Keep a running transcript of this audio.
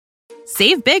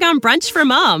Save big on brunch for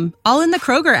mom, all in the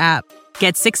Kroger app.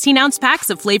 Get 16-ounce packs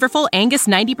of flavorful Angus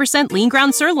 90% lean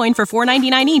ground sirloin for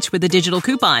 $4.99 each with a digital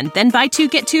coupon. Then buy 2,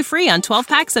 get 2 free on 12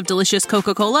 packs of delicious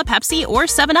Coca-Cola, Pepsi, or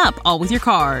 7-Up, all with your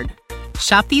card.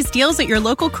 Shop these deals at your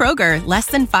local Kroger, less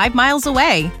than 5 miles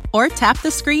away. Or tap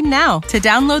the screen now to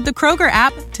download the Kroger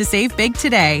app to save big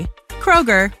today.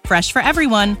 Kroger, fresh for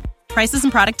everyone. Prices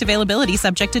and product availability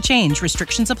subject to change.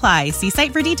 Restrictions apply. See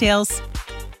site for details.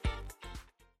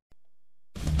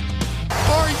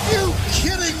 Are you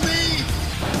kidding me?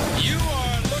 You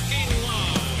are looking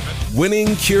live.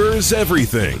 Winning cures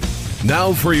everything.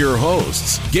 Now for your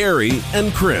hosts, Gary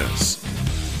and Chris.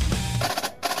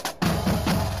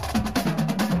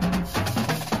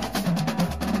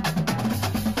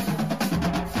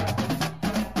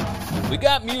 We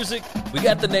got music. We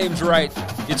got the names right.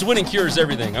 It's Winning Cures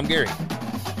Everything. I'm Gary.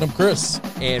 I'm Chris.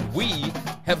 And we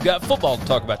have got football to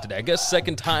talk about today. I guess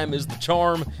second time is the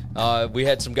charm. We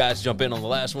had some guys jump in on the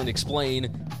last one to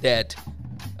explain that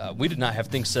we did not have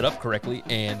things set up correctly,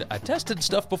 and I tested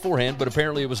stuff beforehand, but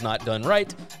apparently it was not done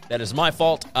right. That is my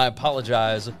fault. I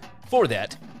apologize for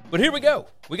that. But here we go.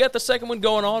 We got the second one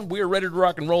going on. We are ready to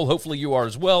rock and roll. Hopefully you are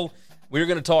as well. We're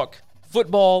going to talk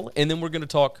football, and then we're going to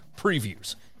talk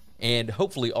previews. And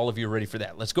hopefully all of you are ready for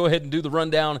that. Let's go ahead and do the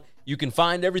rundown. You can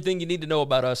find everything you need to know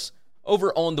about us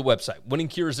over on the website.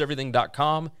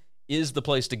 WinningCuresEverything.com is the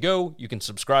place to go. You can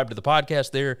subscribe to the podcast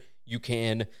there. You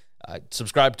can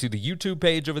subscribe to the YouTube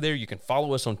page over there. You can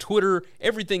follow us on Twitter.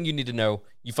 Everything you need to know,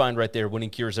 you find right there,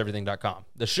 WinningCuresEverything.com.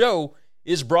 The show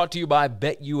is brought to you by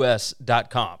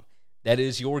BetUS.com. That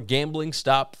is your gambling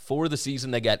stop for the season.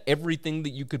 They got everything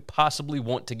that you could possibly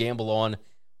want to gamble on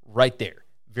right there.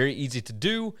 Very easy to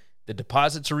do. The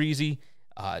deposits are easy.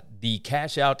 The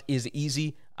cash out is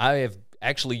easy. I have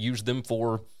actually used them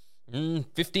for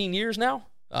 15 years now.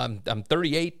 I'm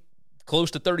 38,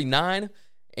 close to 39,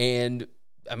 and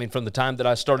I mean, from the time that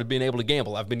I started being able to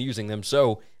gamble, I've been using them.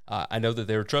 So I know that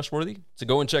they're trustworthy. So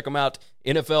go and check them out.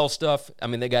 NFL stuff. I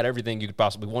mean, they got everything you could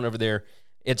possibly want over there,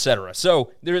 etc.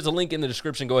 So there is a link in the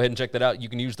description. Go ahead and check that out. You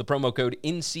can use the promo code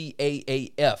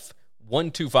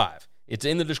NCAAF125. It's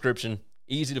in the description.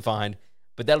 Easy to find.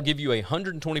 But that'll give you a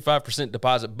 125%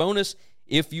 deposit bonus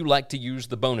if you like to use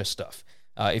the bonus stuff.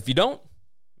 If you don't,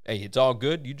 hey, it's all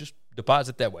good. You just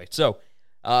deposit that way. So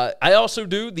I also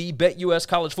do the BetUS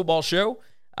College Football Show.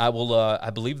 I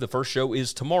believe the first show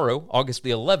is tomorrow, August the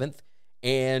 11th,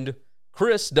 and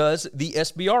Chris does the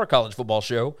SBR College Football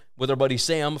Show with our buddy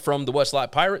Sam from the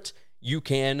Westlake Pirates. You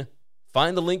can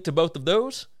find the link to both of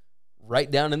those right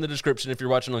down in the description if you're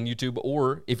watching on YouTube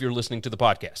or if you're listening to the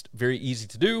podcast. Very easy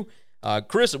to do.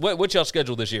 Chris, what's y'all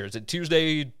schedule this year? Is it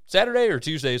Tuesday, Saturday, or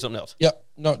Tuesday something else? Yep.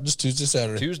 No, just Tuesday,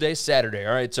 Saturday. Tuesday, Saturday.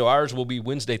 All right, so ours will be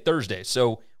Wednesday, Thursday.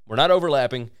 So we're not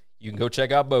overlapping. You can go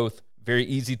check out both. Very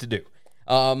easy to do.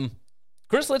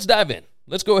 Chris, let's dive in.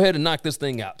 Let's go ahead and knock this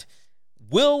thing out.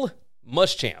 Will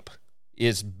Muschamp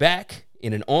is back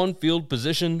in an on-field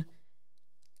position,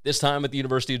 this time at the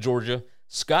University of Georgia.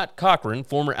 Scott Cochran,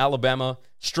 former Alabama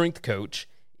strength coach,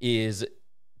 is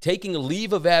taking a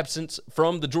leave of absence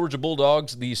from the Georgia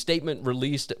Bulldogs. The statement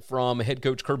released from head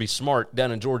coach Kirby Smart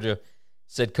down in Georgia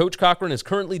said Coach Cochran is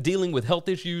currently dealing with health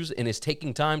issues and is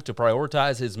taking time to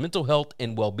prioritize his mental health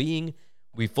and well-being.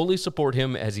 We fully support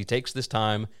him as he takes this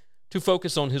time to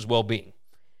focus on his well-being.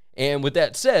 And with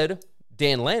that said,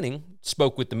 Dan Lanning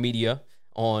spoke with the media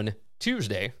on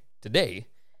Tuesday, today,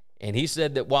 and he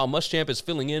said that while Muschamp is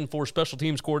filling in for special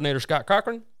teams coordinator Scott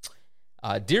Cochran,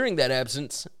 during that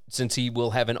absence, since he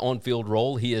will have an on-field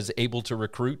role, he is able to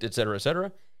recruit, et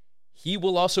cetera, he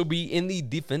will also be in the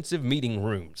defensive meeting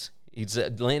rooms.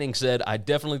 Lanning said, I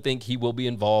definitely think he will be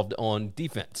involved on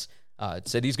defense.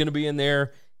 Said he's going to be in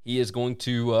there. He is going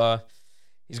to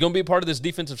be a part of this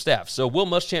defensive staff. So Will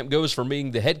Muschamp goes from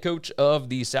being the head coach of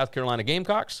the South Carolina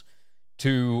Gamecocks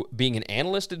to being an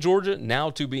analyst at Georgia, now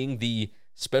to being the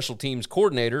special teams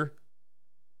coordinator,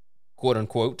 quote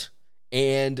unquote,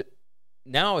 and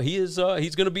now he's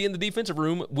going to be in the defensive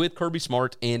room with Kirby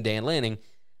Smart and Dan Lanning.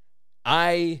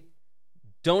 I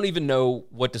don't even know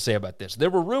what to say about this. There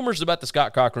were rumors about the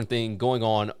Scott Cochran thing going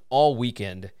on all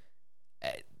weekend.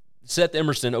 Seth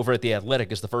Emerson over at The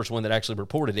Athletic is the first one that actually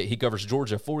reported it. He covers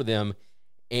Georgia for them,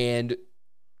 and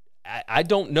I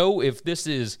don't know if this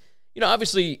is,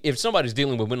 obviously if somebody's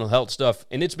dealing with mental health stuff,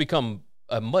 and it's become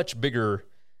a much bigger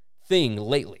thing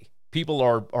lately. People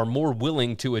are more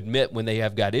willing to admit when they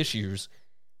have got issues,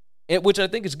 which I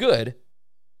think is good.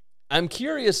 I'm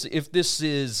curious if this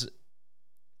is,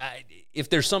 if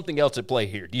there's something else at play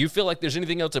here. Do you feel like there's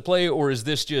anything else at play, or is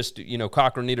this just,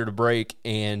 Cochran needed a break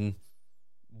and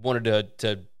wanted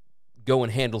to go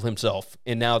and handle himself,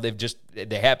 and now they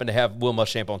happen to have Will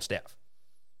Muschamp on staff.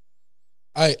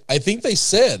 I think they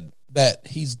said that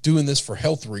he's doing this for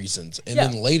health reasons, and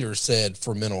then later said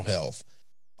for mental health,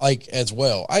 like as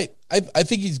well. I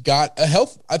think he's got a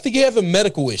health. I think he has a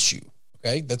medical issue.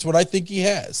 Okay, that's what I think he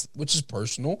has, which is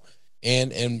personal,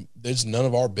 and there's none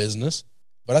of our business.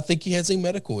 But I think he has a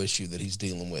medical issue that he's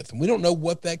dealing with, and we don't know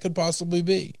what that could possibly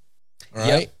be. All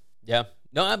right. Yeah.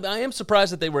 No, I am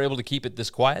surprised that they were able to keep it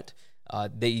this quiet.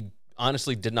 They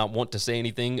honestly did not want to say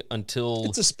anything until...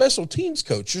 It's a special teams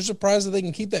coach. You're surprised that they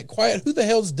can keep that quiet? Who the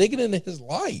hell's digging into his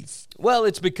life? Well,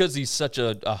 it's because he's such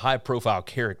a high-profile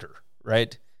character,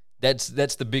 right?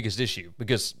 That's the biggest issue,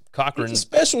 because Cochran... He's a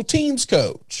special teams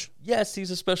coach. Yes, he's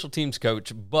a special teams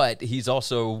coach, but he's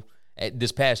also...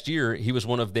 This past year, he was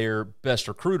one of their best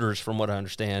recruiters, from what I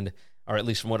understand, or at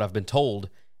least from what I've been told.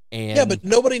 And yeah, but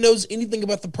nobody knows anything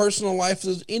about the personal life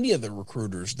of any of the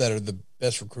recruiters that are the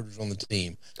best recruiters on the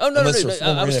team. Oh, no.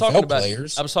 I was talking about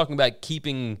players. I was talking about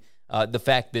keeping the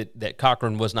fact that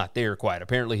Cochran was not there quiet.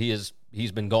 Apparently,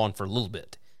 he's been gone for a little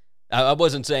bit. I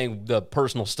wasn't saying the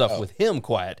personal stuff with him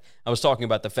quiet. I was talking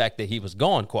about the fact that he was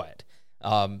gone quiet.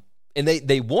 And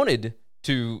they wanted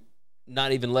to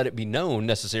not even let it be known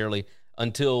necessarily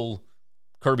until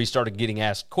Kirby started getting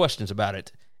asked questions about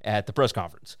it at the press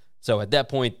conference. So at that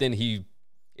point, then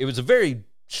it was a very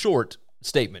short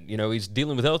statement. You know, he's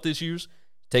dealing with health issues,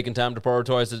 taking time to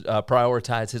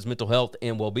prioritize his mental health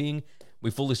and well-being.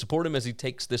 We fully support him as he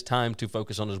takes this time to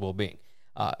focus on his well-being.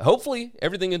 Hopefully,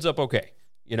 everything ends up okay.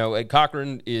 You know, Ed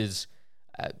Cochran is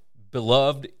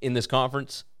beloved in this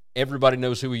conference. Everybody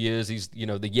knows who he is. He's,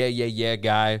 the yeah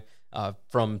guy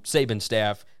from Saban's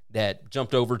staff that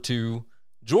jumped over to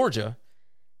Georgia.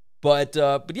 But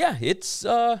yeah, it's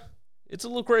a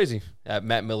little crazy.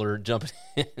 Matt Miller jumping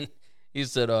in. He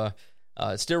said,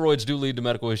 steroids do lead to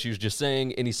medical issues, just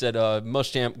saying. And he said,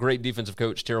 Muschamp, great defensive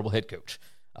coach, terrible head coach.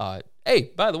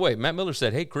 Hey, by the way, Matt Miller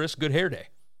said, hey, Chris, good hair day.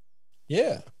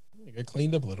 Yeah, it got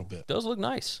cleaned up a little bit. It does look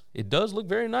nice. It does look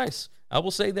very nice. I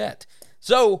will say that.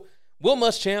 So, Will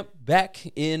Muschamp back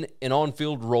in an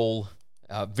on-field role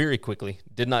very quickly.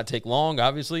 Did not take long,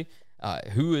 obviously.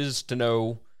 Who is to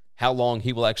know how long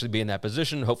he will actually be in that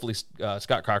position? Hopefully,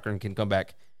 Scott Cochran can come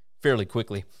back fairly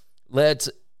quickly. Let's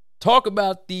talk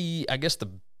about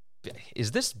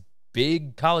is this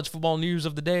big college football news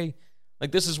of the day?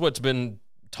 Like, this is what's been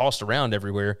tossed around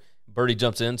everywhere. Birdie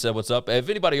jumps in, said what's up. If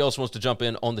anybody else wants to jump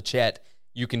in on the chat,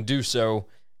 you can do so.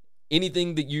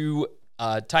 Anything that you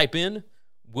type in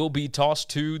will be tossed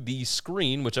to the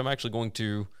screen, which I'm actually going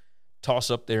to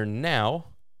toss up there now.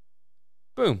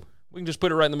 Boom. We can just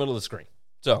put it right in the middle of the screen.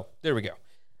 So, there we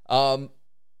go.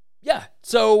 Yeah,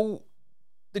 so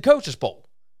the coaches poll.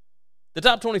 The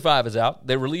top 25 is out.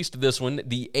 They released this one.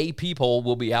 The AP poll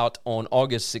will be out on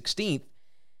August 16th.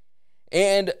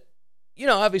 And,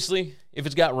 obviously, if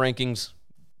it's got rankings,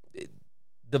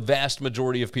 the vast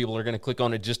majority of people are going to click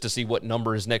on it just to see what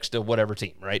number is next to whatever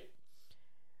team, right?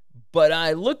 But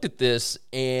I looked at this,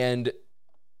 and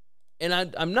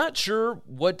I'm not sure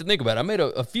what to think about it. I made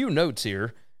a few notes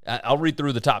here. I'll read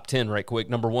through the top 10 right quick.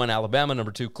 Number 1, Alabama.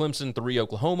 Number 2, Clemson. 3,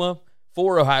 Oklahoma.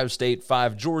 4, Ohio State.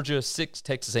 5, Georgia. 6,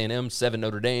 Texas A&M. 7,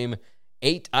 Notre Dame.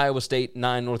 8, Iowa State.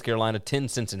 9, North Carolina. 10,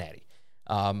 Cincinnati.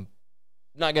 Not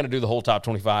going to do the whole top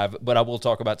 25, but I will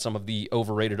talk about some of the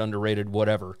overrated, underrated,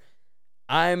 whatever.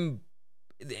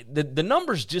 The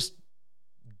numbers just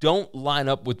don't line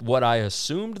up with what I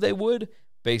assumed they would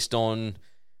based on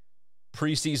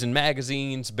preseason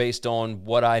magazines, based on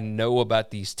what I know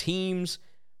about these teams.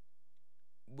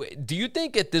 Do you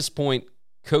think at this point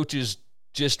coaches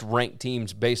just rank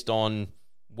teams based on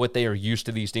what they are used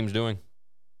to these teams doing?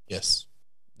 Yes.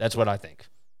 That's what I think.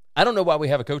 I don't know why we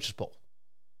have a coaches poll.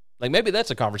 Like, maybe that's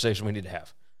a conversation we need to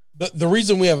have. The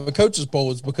reason we have a coaches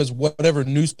poll is because whatever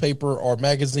newspaper or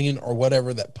magazine or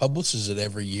whatever that publishes it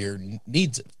every year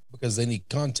needs it because they need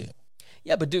content.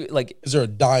 Yeah, but is there a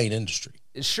dying industry?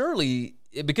 Surely,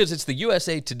 because it's the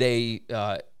USA Today,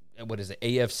 what is it,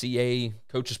 AFCA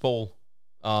coaches poll.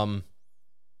 Yeah,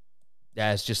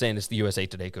 it's just saying it's the USA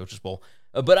Today coaches poll.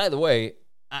 But either way,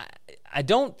 I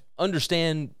don't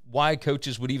understand why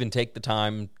coaches would even take the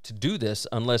time to do this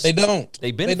unless they don't.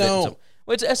 They benefit. They don't.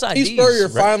 Well, it's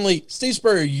SIDs. Steve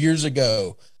Spurrier years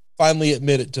ago finally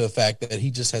admitted to the fact that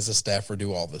he just has a staffer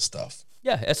do all this stuff.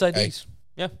 Yeah, SIDs. Okay?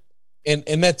 Yeah.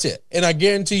 And that's it. And I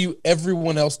guarantee you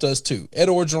everyone else does too. Ed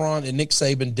Orgeron and Nick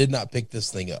Saban did not pick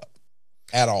this thing up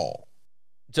at all.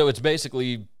 So it's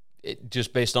basically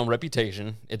just based on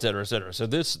reputation, et cetera, et cetera. So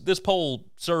this poll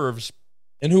serves.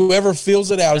 And whoever fills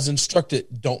it out is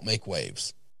instructed, don't make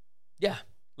waves. Yeah.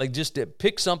 Like, just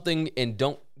pick something and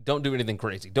don't don't do anything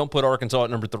crazy. Don't put Arkansas at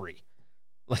number 3.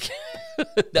 Like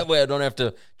that way I don't have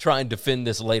to try and defend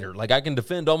this later. Like I can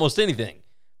defend almost anything,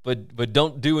 but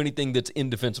don't do anything that's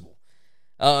indefensible.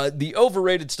 The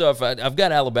overrated stuff, I've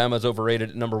got Alabama as overrated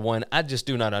at number 1. I just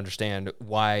do not understand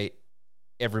why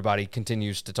everybody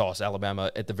continues to toss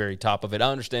Alabama at the very top of it.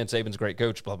 I understand Saban's a great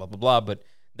coach, blah, blah, blah, blah, but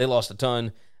they lost a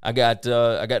ton. I got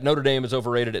Notre Dame as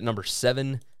overrated at number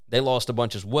 7. They lost a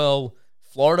bunch as well.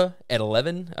 Florida at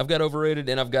 11, I've got overrated,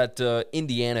 and I've got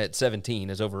Indiana at 17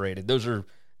 as overrated. Those are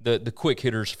the quick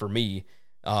hitters for me.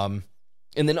 And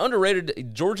then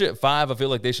underrated, Georgia at 5, I feel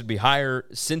like they should be higher.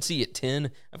 Cincy at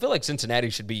 10, I feel like Cincinnati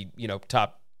should be,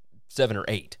 top 7 or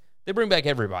 8. They bring back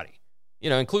everybody,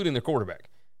 including their quarterback.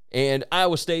 And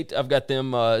Iowa State, I've got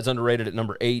them as underrated at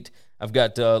number 8. I've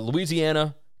got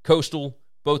Louisiana, Coastal,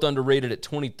 both underrated at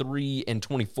 23 and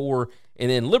 24. And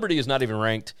then Liberty is not even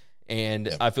ranked, and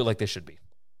I feel like they should be.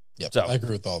 Yep, so, I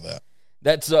agree with all that.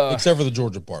 That's except for the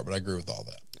Georgia part, but I agree with all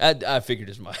that. I figured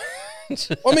as much.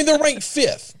 Well, I mean, they're ranked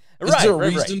 5th. Is there a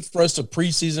reason right. for us to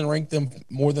preseason rank them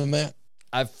more than that?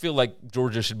 I feel like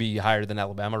Georgia should be higher than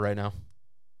Alabama right now.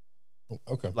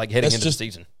 Okay. Like heading into the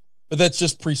season. But that's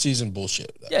just preseason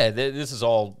bullshit. Yeah, this is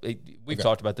all we've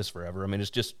talked about this forever. I mean,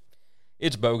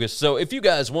 it's bogus. So if you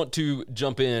guys want to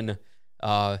jump in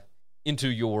into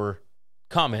your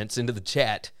comments, into the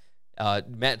chat,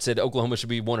 Matt said Oklahoma should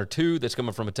be 1 or 2. That's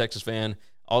coming from a Texas fan.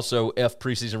 Also, F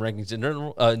preseason rankings in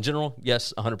general.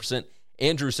 Yes, 100%.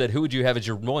 Andrew said, who would you have as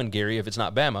your 1, Gary, if it's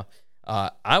not Bama?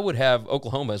 I would have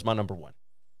Oklahoma as my number 1.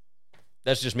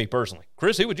 That's just me personally.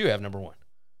 Chris, who would you have number 1?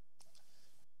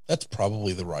 That's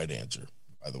probably the right answer,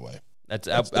 by the way. That's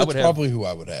probably who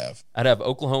I would have. I'd have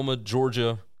Oklahoma,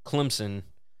 Georgia, Clemson,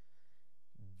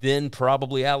 then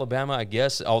probably Alabama, I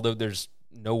guess, although there's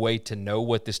no way to know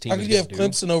what this team is going to do. How could you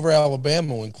have Clemson over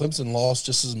Alabama when Clemson lost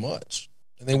just as much?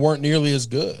 And they weren't nearly as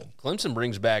good. Clemson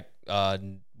brings back,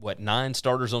 9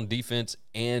 starters on defense,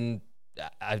 and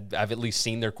I've at least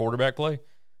seen their quarterback play.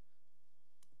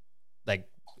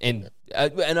 And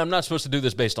I'm not supposed to do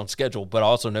this based on schedule, but I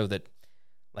also know that,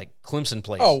 Clemson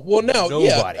plays. Oh, well, now, nobody.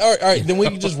 Yeah. All right. Then we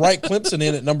can just write Clemson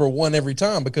in at number 1 every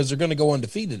time because they're going to go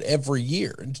undefeated every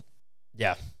year.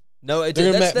 Yeah. No,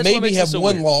 they're going to maybe have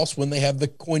one weird. loss when they have the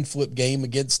coin flip game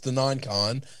against the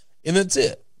non-con, and that's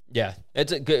it. Yeah.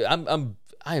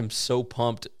 I am so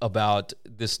pumped about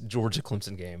this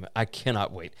Georgia-Clemson game. I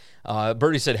cannot wait.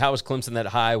 Birdie said, how is Clemson that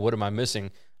high? What am I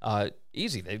missing?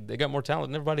 Easy. They got more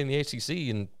talent than everybody in the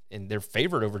ACC, and they're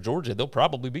favored over Georgia. They'll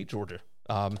probably beat Georgia.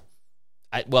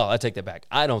 I take that back.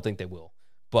 I don't think they will.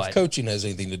 But if coaching has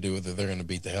anything to do with it, they're going to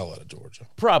beat the hell out of Georgia.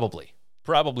 Probably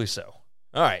so.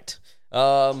 All right.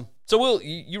 So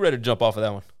you ready to jump off of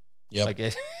that one? Yeah.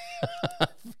 I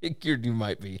figured you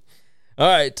might be. All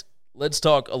right. Let's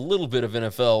talk a little bit of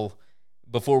NFL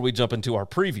before we jump into our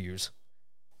previews.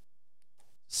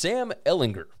 Sam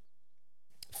Ehlinger,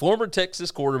 former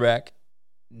Texas quarterback,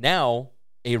 now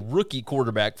a rookie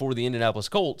quarterback for the Indianapolis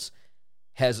Colts,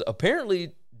 has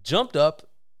apparently jumped up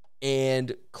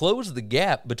and closed the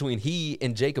gap between he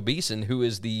and Jacob Eason, who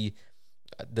is the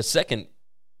second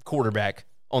quarterback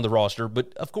on the roster.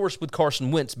 But, of course, with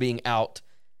Carson Wentz being out,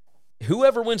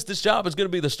 whoever wins this job is going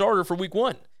to be the starter for Week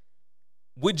 1.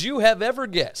 Would you have ever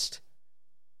guessed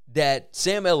that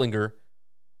Sam Ehlinger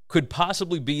could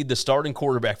possibly be the starting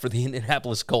quarterback for the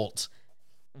Indianapolis Colts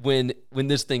when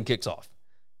this thing kicks off?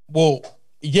 Well,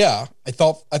 yeah, I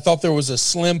thought there was a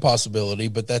slim possibility,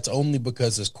 but that's only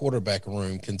because his quarterback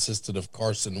room consisted of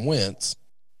Carson Wentz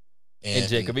and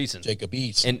Jacob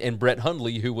Eason. And Brett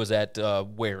Hundley, who was at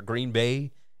Green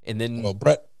Bay, and then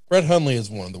Brett Hundley is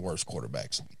one of the worst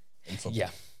quarterbacks in football.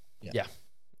 Yeah.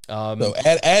 So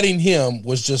adding him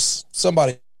was just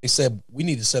somebody said we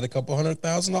need to set a couple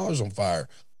 $100,000 on fire.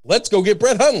 Let's go get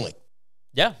Brett Hundley.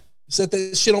 Yeah, set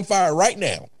that shit on fire right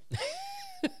now.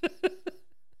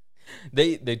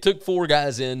 They took 4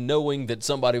 guys in knowing that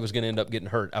somebody was going to end up getting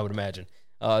hurt, I would imagine.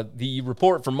 The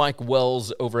report from Mike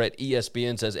Wells over at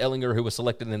ESPN says Ehlinger, who was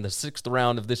selected in the 6th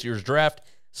round of this year's draft,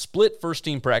 split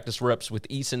first-team practice reps with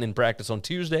Eason in practice on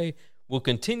Tuesday, will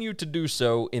continue to do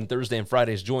so in Thursday and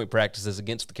Friday's joint practices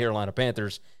against the Carolina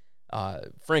Panthers.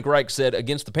 Frank Reich said,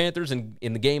 against the Panthers in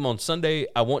the game on Sunday,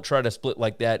 I won't try to split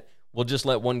like that. We'll just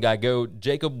let one guy go.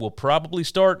 Jacob will probably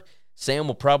start. Sam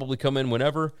will probably come in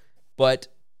whenever, but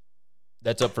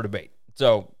that's up for debate.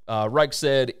 So Reich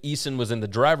said Eason was in the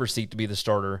driver's seat to be the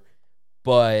starter,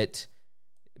 but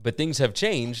things have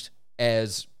changed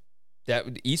as that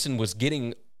Eason was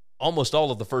getting almost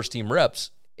all of the first-team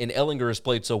reps, and Ehlinger has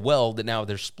played so well that now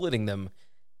they're splitting them,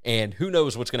 and who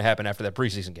knows what's going to happen after that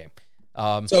preseason game.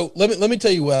 So let me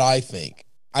tell you what I think.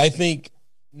 I think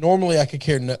normally I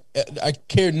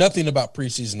care nothing about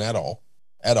preseason at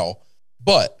all.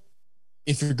 But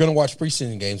if you're going to watch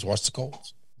preseason games, watch the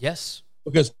Colts. Yes.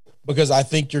 Because I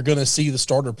think you're going to see the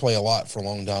starter play a lot for a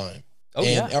long time.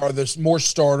 Are there more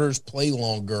starters play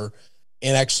longer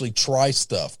and actually try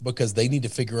stuff because they need to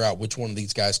figure out which one of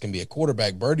these guys can be a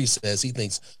quarterback. Birdie says he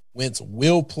thinks Wentz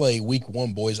will play week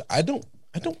 1, boys. I don't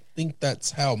think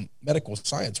that's how medical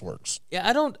science works. Yeah,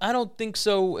 I don't think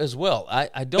so as well.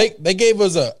 I don't. They gave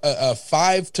us a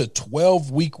 5 to 12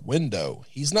 week window.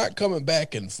 He's not coming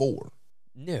back in 4.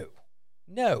 No.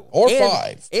 Or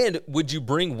 5. And would you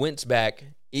bring Wentz back,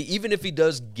 even if he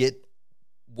does get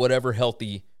whatever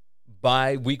healthy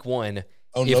by week 1?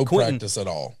 Oh, no practice at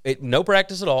all. No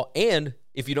practice at all. And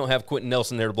if you don't have Quentin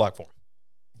Nelson there to block for him.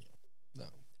 No.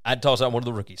 I'd toss out one of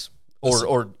the rookies.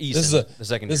 Or Eason, the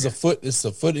second. This is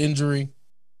a foot injury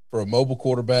for a mobile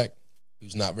quarterback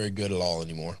who's not very good at all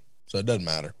anymore. So it doesn't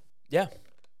matter. Yeah.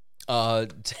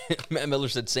 Matt Miller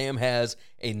said Sam has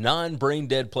a non-brain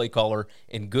dead play caller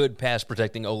and good pass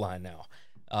protecting O-line now.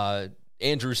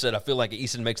 Andrew said, I feel like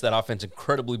Eason makes that offense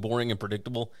incredibly boring and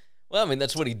predictable. Well, I mean,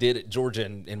 that's what he did at Georgia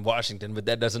and Washington, but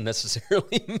that doesn't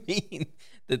necessarily mean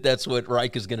that that's what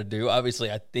Reich is going to do.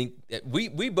 Obviously, I think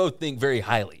we both think very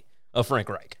highly of Frank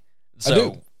Reich.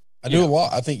 So, I do a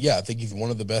lot. I think he's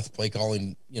one of the best play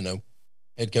calling,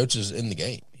 head coaches in the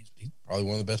game. He's probably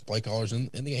one of the best play callers in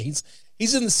the game.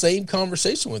 He's in the same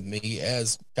conversation with me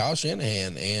as Kyle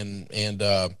Shanahan and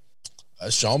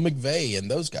Sean McVay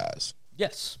and those guys.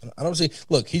 Yes. I don't see.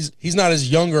 Look, he's not as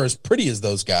young or as pretty as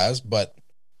those guys, but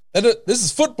this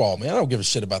is football, man. I don't give a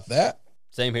shit about that.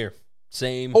 Same here.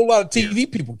 A whole lot of TV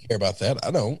people care about that.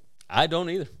 I don't. I don't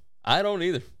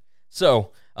either.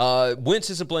 So, Wentz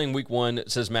isn't playing week 1,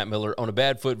 says Matt Miller, on a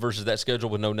bad foot versus that schedule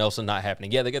with no Nelson not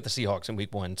happening. Yeah, they got the Seahawks in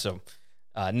week 1, so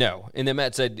no. And then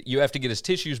Matt said, you have to get his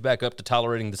tissues back up to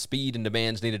tolerating the speed and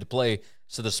demands needed to play,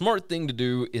 so the smart thing to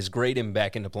do is grade him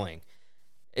back into playing.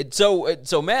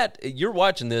 So Matt, you're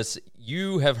watching this.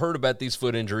 You have heard about these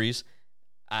foot injuries.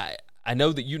 I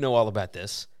know that you know all about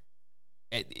this.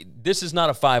 This is not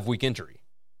a 5-week injury.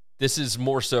 This is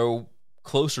more so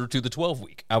closer to the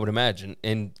 12-week, I would imagine.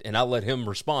 And I'll let him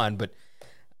respond. But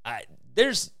I'm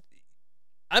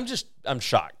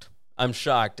shocked. I'm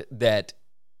shocked that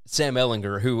Sam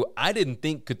Ehlinger, who I didn't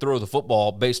think could throw the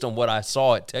football based on what I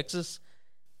saw at Texas,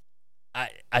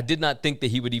 I did not think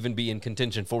that he would even be in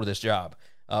contention for this job.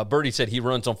 Birdie said he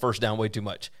runs on first down way too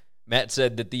much. Matt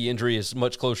said that the injury is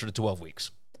much closer to 12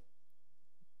 weeks.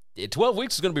 12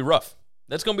 weeks is going to be rough.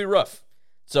 That's going to be rough.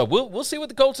 So we'll see what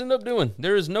the Colts end up doing.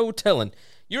 There is no telling.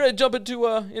 You ready to jump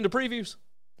into previews?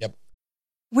 Yep.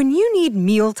 When you need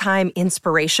mealtime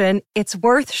inspiration, it's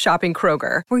worth shopping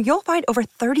Kroger, where you'll find over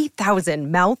 30,000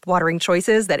 mouth-watering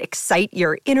choices that excite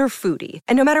your inner foodie.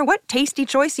 And no matter what tasty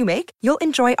choice you make, you'll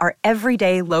enjoy our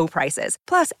everyday low prices,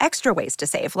 plus extra ways to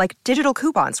save, like digital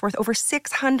coupons worth over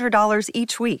 $600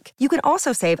 each week. You can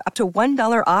also save up to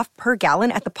 $1 off per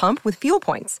gallon at the pump with fuel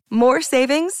points. More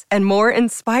savings and more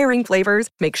inspiring flavors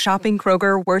make shopping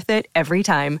Kroger worth it every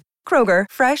time. Kroger,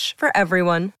 fresh for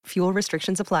everyone. Fuel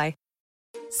restrictions apply.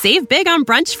 Save big on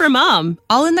brunch for mom,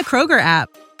 all in the Kroger app.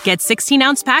 Get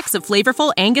 16-ounce packs of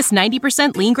flavorful Angus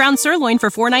 90% lean ground sirloin for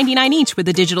 $4.99 each with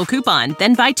a digital coupon.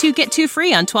 Then buy 2, get 2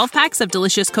 free on 12 packs of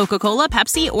delicious Coca-Cola,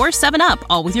 Pepsi, or 7-Up,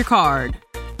 all with your card.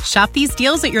 Shop these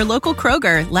deals at your local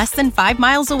Kroger, less than 5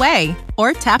 miles away.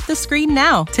 Or tap the screen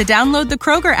now to download the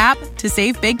Kroger app to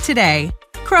save big today.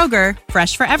 Kroger,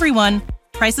 fresh for everyone.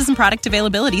 Prices and product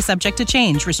availability subject to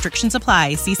change. Restrictions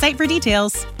apply. See site for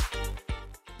details.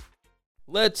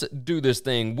 Let's do this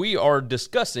thing. We are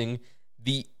discussing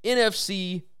the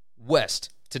NFC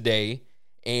West today,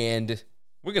 and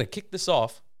we're going to kick this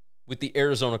off with the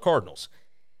Arizona Cardinals.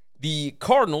 The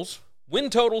Cardinals win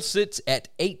total sits at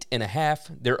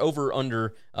 8.5. Their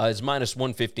over-under is minus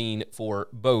 115 for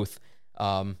both.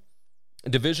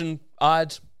 Division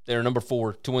odds, they're number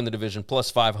 4 to win the division,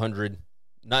 plus 500.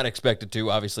 Not expected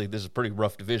to. Obviously, this is a pretty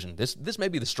rough division. This may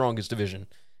be the strongest division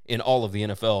in all of the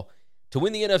NFL. To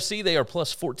win the NFC, they are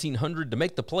plus 1,400. To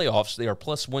make the playoffs, they are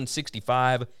plus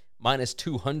 165, minus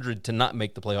 200 to not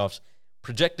make the playoffs.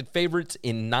 Projected favorites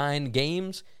in 9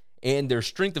 games, and their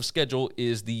strength of schedule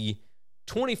is the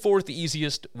 24th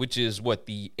easiest, which is,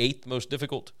 the 8th most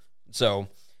difficult? So,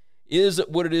 is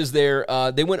what it is there.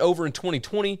 They went over in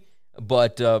 2020,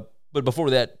 but before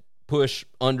that, push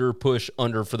under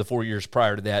for the 4 years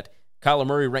prior to that. Kyler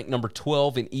Murray ranked number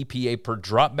 12 in EPA per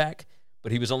dropback,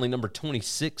 but he was only number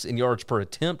 26 in yards per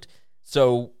attempt.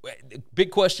 So, big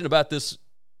question about this,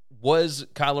 was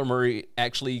Kyler Murray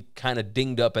actually kind of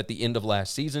dinged up at the end of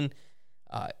last season?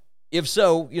 If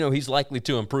so, he's likely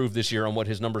to improve this year on what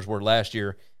his numbers were last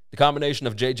year. The combination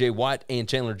of J.J. Watt and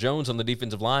Chandler Jones on the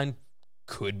defensive line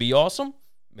could be awesome,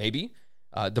 maybe.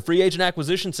 The free agent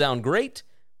acquisitions sound great,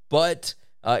 but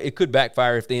it could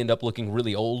backfire if they end up looking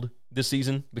really old this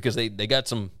season because they got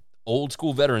some old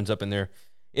school veterans up in there.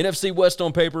 NFC West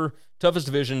on paper, toughest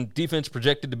division. Defense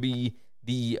projected to be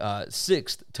the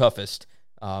sixth toughest.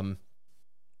 They're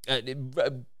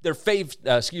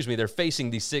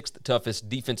facing the sixth toughest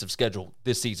defensive schedule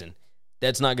this season.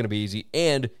 That's not going to be easy.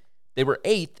 And they were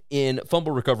 8th in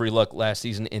fumble recovery luck last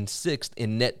season and 6th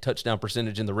in net touchdown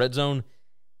percentage in the red zone.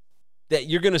 That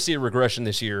you're going to see a regression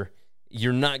this year.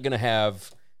 You're not going to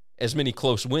have as many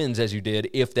close wins as you did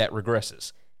if that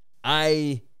regresses.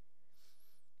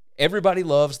 Everybody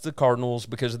loves the Cardinals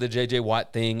because of the J.J.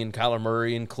 Watt thing and Kyler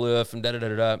Murray and Cliff and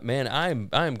da-da-da-da-da. Man, I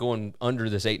am going under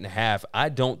this 8.5. I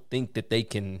don't think they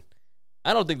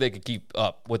could keep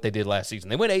up what they did last season.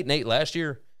 They went 8-8 last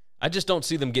year. I just don't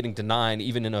see them getting to 9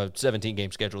 even in a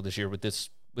 17-game schedule this year with this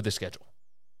schedule.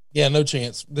 Yeah, no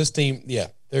chance. This team,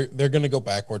 they're going to go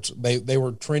backwards. They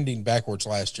were trending backwards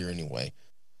last year anyway.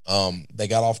 They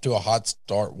got off to a hot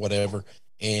start, whatever,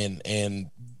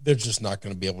 and they're just not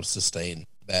going to be able to sustain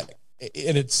that.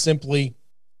 And it's simply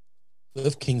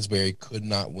Cliff Kingsbury could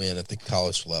not win at the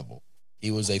college level. He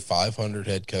was a 500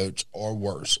 head coach or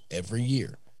worse every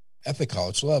year at the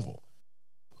college level.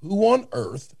 Who on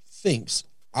earth thinks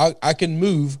I can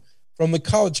move from the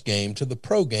college game to the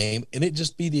pro game and it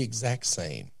just be the exact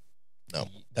same? No,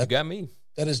 you got me.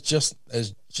 That is just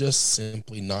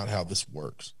simply not how this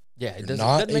works. Yeah, it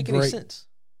doesn't make any sense.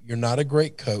 You're not a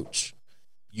great coach.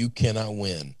 You cannot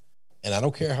win. And I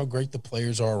don't care how great the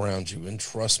players are around you. And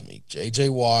trust me, J.J.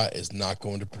 Watt is not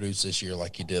going to produce this year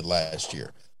like he did last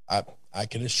year. I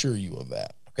can assure you of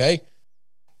that, okay?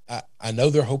 I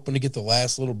know they're hoping to get the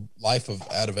last little life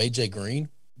out of A.J. Green,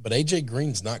 but A.J.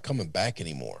 Green's not coming back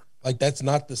anymore. Like, that's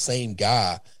not the same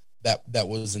guy that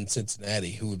was in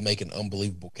Cincinnati who would make an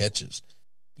unbelievable catches.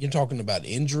 You're talking about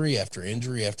injury after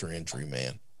injury after injury,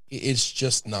 man. It's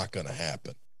just not going to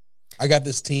happen. I got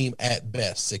this team at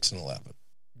best 6-11.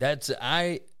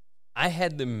 I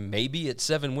had them maybe at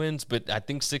 7 wins, but I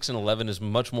think 6-11 is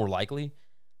much more likely.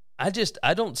 I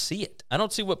don't see it. I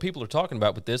don't see what people are talking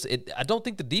about with this. I don't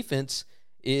think the defense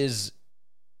is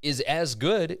as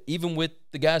good, even with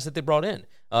the guys that they brought in.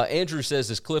 Andrew says,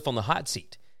 is Cliff on the hot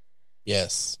seat?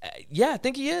 Yes. Yeah, I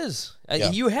think he is.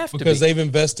 Yeah. You have to because they've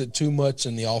invested too much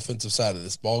in the offensive side of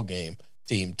this ball game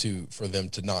team for them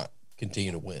to not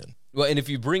continue to win. Well, and if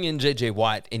you bring in J.J.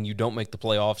 Watt and you don't make the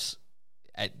playoffs,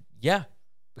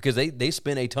 because they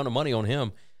spent a ton of money on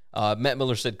him. Matt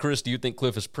Miller said, Chris, do you think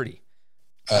Cliff is pretty?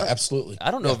 Absolutely. I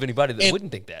don't know of anybody that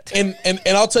wouldn't think that. And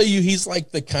I'll tell you, he's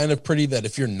like the kind of pretty that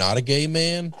if you're not a gay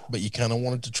man, but you kind of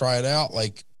wanted to try it out,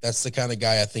 like that's the kind of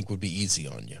guy I think would be easy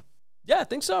on you. Yeah, I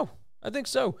think so.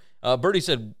 Bertie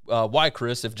said, why,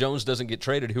 Chris? If Jones doesn't get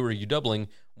traded, who are you doubling?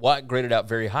 Watt graded out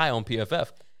very high on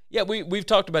PFF. Yeah, we've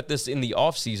talked about this in the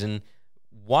offseason.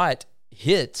 Watt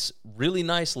hits really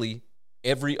nicely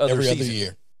every other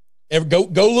year. Go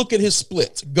look at his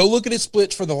splits. Go look at his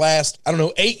splits for the last,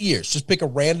 8 years. Just pick a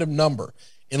random number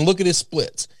and look at his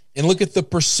splits. And look at the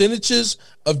percentages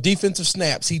of defensive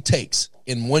snaps he takes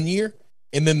in 1 year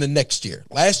and then the next year.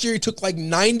 Last year, he took like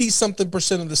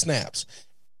 90-something% of the snaps.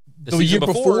 The year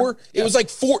before, it was like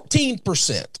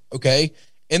 14%, okay?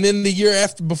 And then the year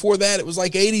before that, it was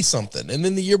like 80-something. And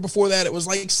then the year before that, it was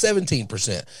like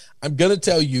 17%. I'm going to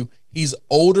tell you, he's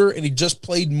older, and he just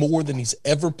played more than he's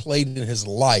ever played in his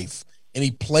life. And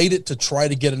he played it to try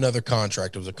to get another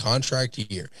contract. It was a contract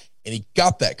year, and he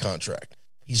got that contract.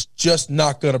 He's just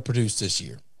not going to produce this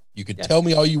year. You can tell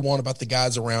me all you want about the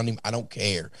guys around him. I don't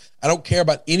care. I don't care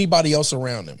about anybody else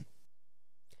around him.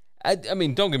 I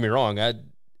mean, don't get me wrong.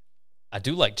 I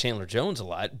do like Chandler Jones a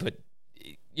lot, but,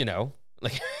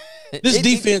 this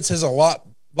defense has a lot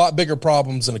bigger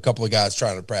problems than a couple of guys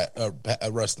trying to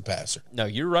rush the passer. No,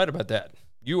 you're right about that.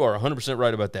 You are 100%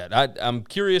 right about that. I'm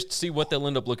curious to see what they'll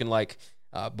end up looking like,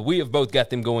 but we have both got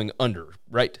them going under,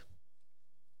 right?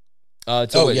 I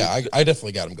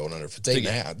definitely got them going under. If it's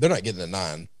 8.5, they're not getting a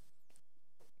 9.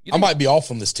 I might be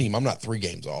off on this team. I'm not 3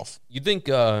 games off. You think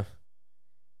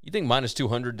minus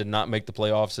 200 to not make the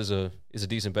playoffs is a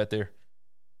decent bet there?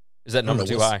 Is that number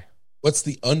too high? What's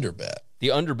the under bet? The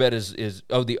under bet is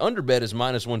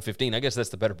minus 115. I guess that's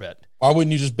the better bet. Why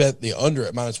wouldn't you just bet the under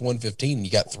at minus 115 and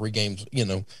you got 3 games,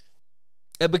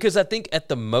 Because I think at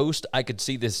the most I could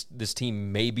see this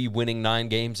team maybe winning 9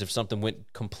 games if something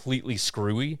went completely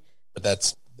screwy.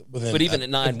 But even at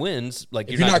 9 wins,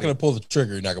 like if you're not going to pull the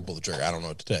trigger, you're not going to pull the trigger. I don't know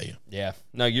what to tell you. Yeah.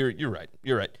 No, you're right.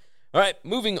 You're right. All right,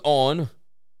 moving on.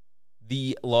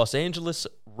 the Los Angeles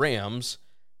Rams.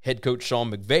 Head coach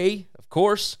Sean McVay, of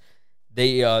course.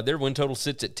 Their win total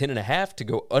sits at 10.5. To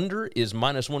go under is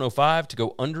 -105. To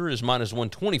go under is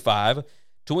 -125.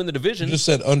 To win the division. You just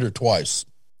said under twice.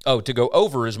 Oh, to go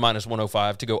over is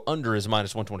 -105. To go under is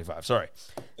 -125. Sorry.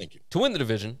 Thank you. To win the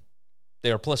division,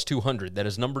 they are +200. That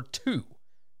is number 2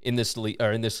 in this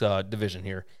division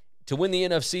here. To win the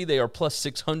NFC, they are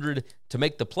 +600. To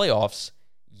make the playoffs,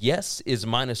 yes is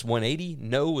 -180.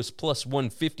 No is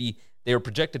 +150. They are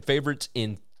projected favorites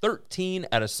in 13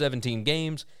 out of 17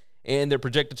 games. And their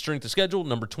projected strength of schedule,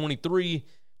 number 23,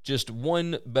 just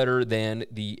one better than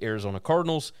the Arizona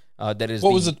Cardinals. That is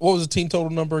what was the team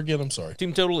total number again? I'm sorry.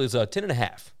 Team total is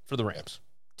 10.5 for the Rams.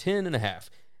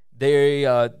 10.5. They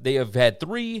have had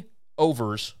 3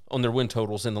 overs on their win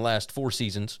totals in the last 4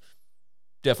 seasons.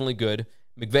 Definitely good.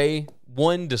 McVay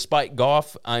won despite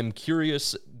Goff. I'm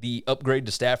curious the upgrade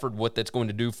to Stafford, what that's going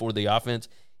to do for the offense.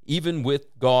 Even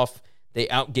with Goff, they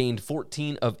outgained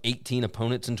 14 of 18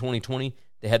 opponents in 2020.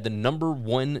 They had the number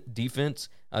 1 defense,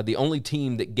 the only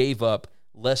team that gave up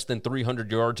less than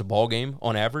 300 yards a ball game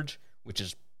on average, which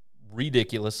is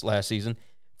ridiculous last season.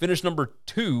 Finished number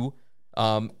 2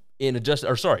 number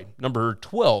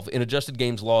 12 in adjusted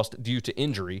games lost due to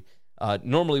injury.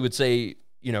 Normally would say,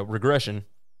 regression.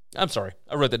 I'm sorry,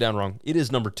 I wrote that down wrong. It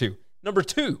is number 2. Number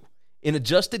 2 in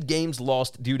adjusted games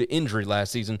lost due to injury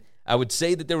last season. I would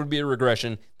say that there would be a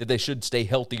regression, that they should stay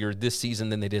healthier this season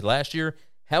than they did last year.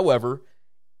 However,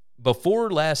 before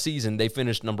last season, they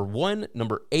finished number 1,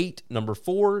 number 8, number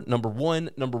 4, number 1,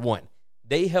 number 1.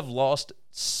 They have lost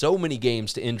so many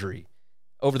games to injury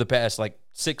over the past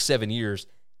 6-7 years.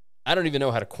 I don't even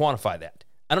know how to quantify that.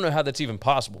 I don't know how that's even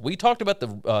possible. We talked about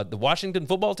the Washington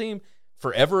football team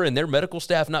forever and their medical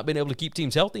staff not being able to keep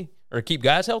teams healthy or keep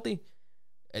guys healthy.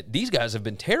 These guys have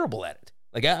been terrible at it.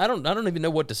 I don't even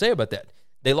know what to say about that.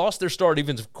 They lost their star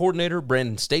defensive coordinator,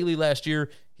 Brandon Staley, last year.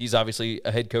 He's obviously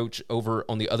a head coach over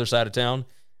on the other side of town.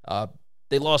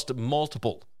 They lost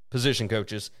multiple position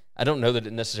coaches. I don't know that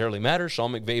it necessarily matters.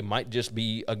 Sean McVay might just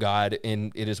be a god,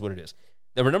 and it is what it is.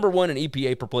 They were number 1 in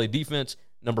EPA per play defense,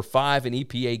 number 5 in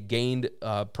EPA gained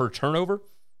per turnover,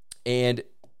 and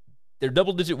their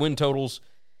double-digit win totals,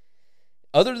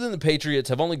 other than the Patriots,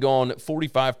 have only gone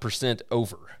 45%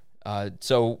 over.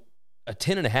 So a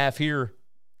 10.5 here.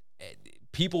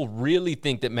 People really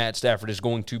think that Matt Stafford is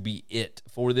going to be it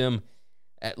for them.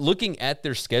 Looking at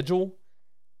their schedule,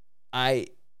 I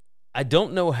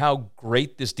don't know how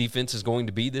great this defense is going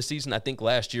to be this season. I think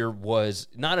last year was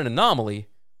not an anomaly,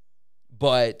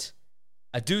 but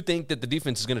I do think that the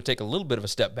defense is going to take a little bit of a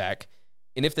step back.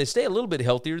 And if they stay a little bit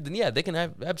healthier, then yeah, they can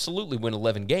absolutely win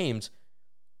 11 games.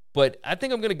 But I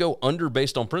think I'm going to go under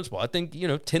based on principle. I think,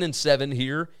 10-7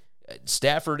 here.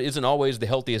 Stafford isn't always the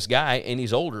healthiest guy, and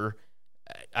he's older.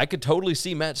 I could totally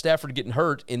see Matt Stafford getting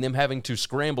hurt and them having to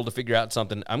scramble to figure out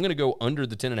something. I'm going to go under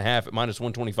the 10.5 at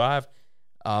 -125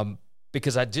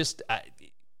 because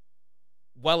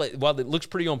while it looks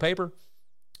pretty on paper,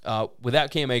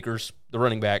 without Cam Akers, the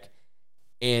running back,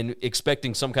 and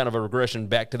expecting some kind of a regression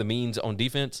back to the means on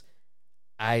defense,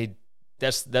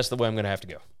 that's the way I'm going to have to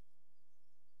go.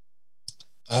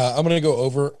 I'm going to go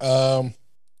over.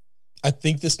 I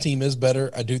think this team is better.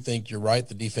 I do think you're right.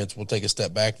 The defense will take a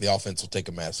step back. The offense will take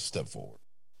a massive step forward.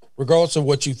 Regardless of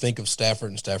what you think of Stafford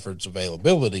and Stafford's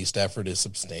availability, Stafford is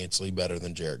substantially better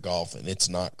than Jared Goff, and it's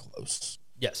not close.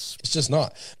 Yes. It's just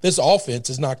not. This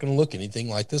offense is not going to look anything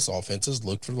like this offense has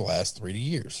looked for the last 3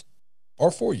 years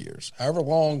or 4 years, however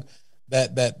long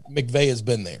that McVay has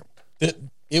been there.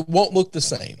 It won't look the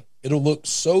same. It'll look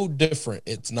so different,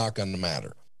 it's not going to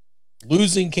matter.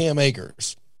 Losing Cam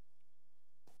Akers,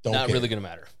 not really going to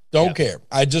matter. Don't care.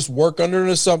 I just work under an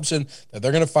assumption that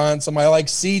they're going to find somebody like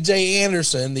C.J.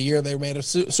 Anderson the year they made a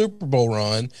Super Bowl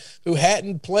run who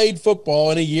hadn't played football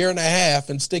in a year and a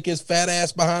half and stick his fat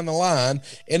ass behind the line,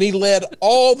 and he led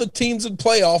all the teams in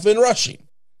playoff in rushing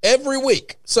every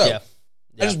week. So I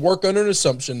just work under an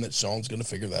assumption that Sean's going to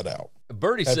figure that out.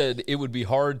 Birdie said it would be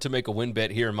hard to make a win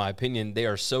bet here, in my opinion. They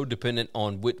are so dependent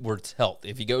on Whitworth's health.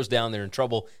 If he goes down, they're in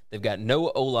trouble. They've got no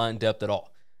O-line depth at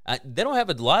all. They don't have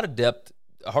a lot of depth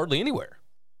hardly anywhere.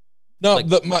 No,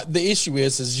 the issue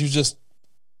is you just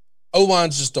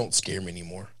O-lines just don't scare me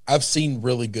anymore. I've seen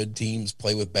really good teams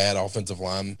play with bad offensive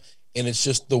line, and it's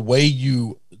just the way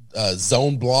you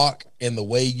zone block and the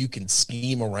way you can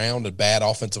scheme around a bad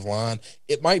offensive line.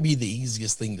 It might be the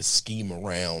easiest thing to scheme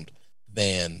around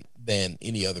than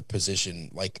any other position,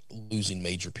 like losing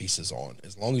major pieces on.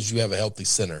 As long as you have a healthy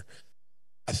center,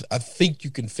 I think you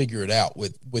can figure it out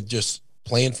with just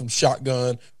playing from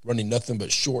shotgun, running nothing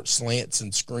but short slants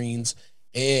and screens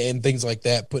and things like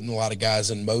that, putting a lot of guys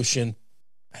in motion.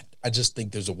 I just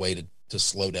think there's a way to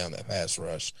slow down that pass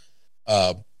rush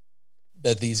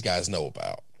that these guys know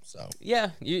about. So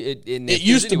yeah, it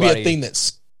used to be a thing that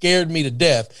scared me to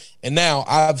death, and now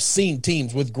I've seen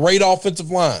teams with great offensive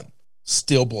line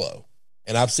still blow,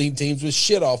 and I've seen teams with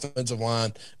shit offensive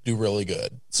line do really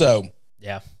good. So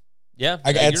yeah.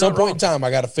 At some point in time, I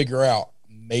got to figure out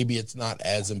maybe it's not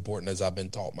as important as I've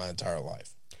been taught my entire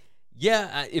life.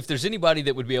 Yeah, if there's anybody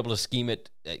that would be able to scheme it,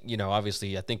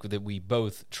 obviously I think that we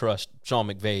both trust Sean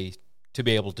McVay to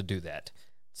be able to do that.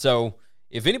 So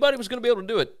if anybody was going to be able to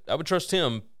do it, I would trust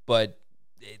him. But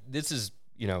this is,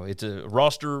 it's a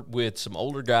roster with some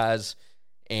older guys,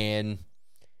 and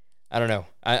I don't know.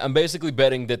 I'm basically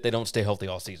betting that they don't stay healthy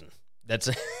all season.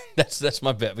 That's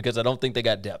my bet, because I don't think they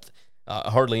got depth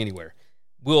hardly anywhere.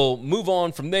 We'll move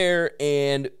on from there,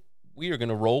 and we are going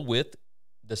to roll with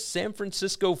the San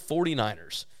Francisco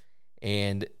 49ers.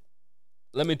 And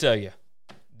let me tell you,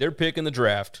 their pick in the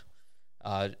draft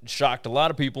shocked a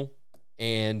lot of people,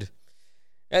 and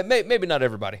maybe not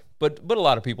everybody, but a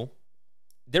lot of people.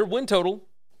 Their win total,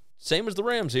 same as the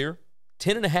Rams here,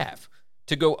 10.5.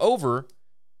 To go over,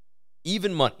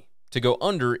 even money. To go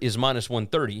under is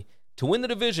 -130. To win the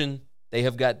division, they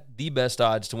have got the best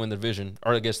odds to win the division,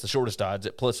 or I guess the shortest odds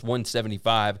at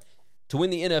 +175. To win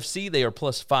the NFC, they are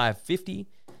 +550.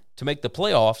 To make the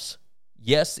playoffs,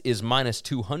 yes is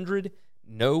 -200.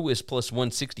 No is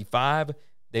 +165.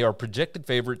 They are projected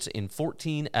favorites in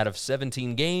 14 out of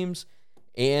 17 games,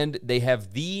 and they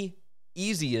have the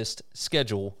easiest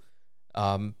schedule,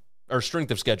 or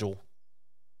strength of schedule,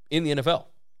 in the NFL.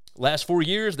 Last 4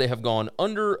 years, they have gone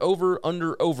under,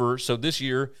 over. So this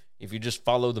year, if you just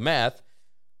follow the math,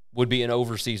 would be an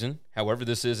over season. However,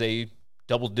 this is a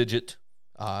double-digit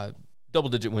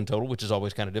win total, which is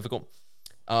always kind of difficult.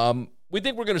 We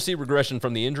think we're going to see regression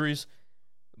from the injuries,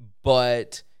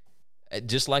 but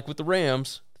just like with the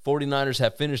Rams, 49ers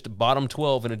have finished bottom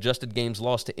 12 in adjusted games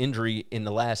lost to injury in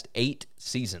the last 8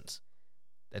 seasons.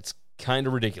 That's kind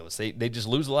of ridiculous. They just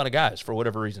lose a lot of guys for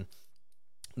whatever reason.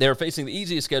 They're facing the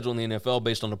easiest schedule in the NFL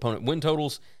based on opponent win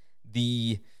totals.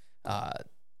 The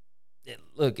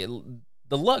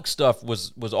luck stuff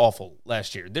was awful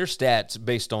last year. Their stats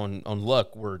based on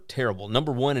luck were terrible.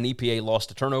 Number 1 in EPA lost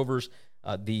to turnovers.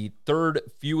 The third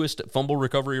fewest fumble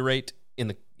recovery rate in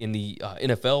the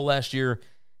NFL last year.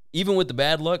 Even with the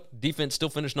bad luck, defense still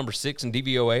finished number 6 in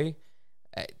DVOA.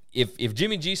 If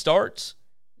Jimmy G starts,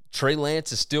 Trey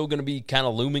Lance is still going to be kind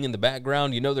of looming in the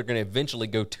background. They're going to eventually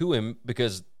go to him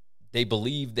because they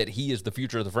believe that he is the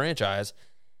future of the franchise.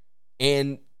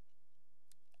 And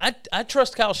I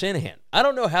trust Kyle Shanahan. I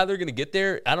don't know how they're going to get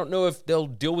there. I don't know if they'll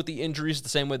deal with the injuries the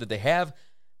same way that they have.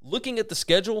 Looking at the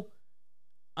schedule,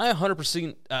 I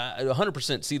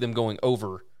 100% see them going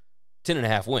over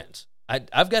 10.5 wins.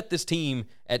 I've got this team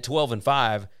at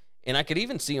 12-5, and I could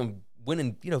even see them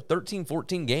winning, 13,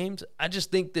 14 games. I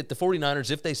just think that the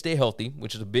 49ers, if they stay healthy,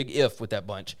 which is a big if with that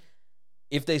bunch,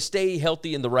 if they stay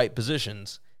healthy in the right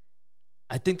positions,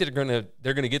 I think that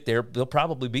they're gonna get there. They'll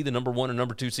probably be the number 1 or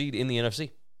number 2 seed in the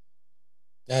NFC.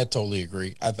 I totally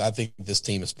agree. I think this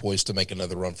team is poised to make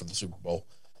another run for the Super Bowl.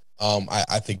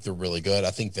 I think they're really good.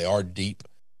 I think they are deep.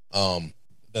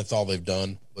 That's all they've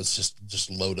done was just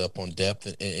load up on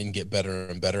depth and get better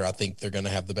and better. I think they're going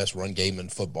to have the best run game in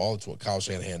football. It's what Kyle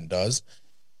Shanahan does.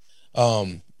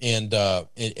 I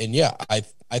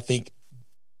think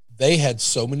they had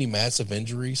so many massive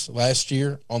injuries last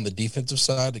year on the defensive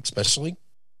side, especially,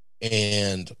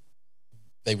 and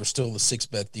they were still the 6th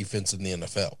best defense in the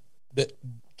NFL. But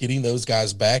getting those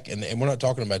guys back, and we're not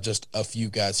talking about just a few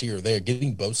guys here or there,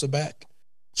 getting Bosa back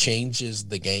changes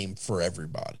the game for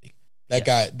everybody. That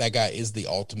guy is the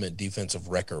ultimate defensive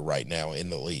wrecker right now in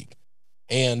the league.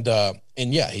 And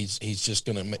he's just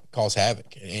going to cause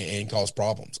havoc and cause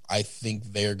problems. I think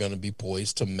they're going to be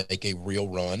poised to make a real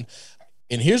run.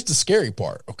 And here's the scary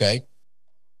part, okay?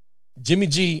 Jimmy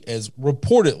G is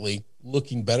reportedly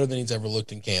looking better than he's ever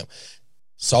looked in camp.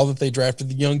 Saw that they drafted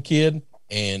the young kid,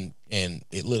 and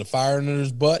it lit a fire under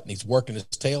his butt, and he's working his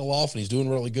tail off, and he's doing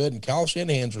really good. And Kyle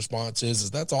Shanahan's response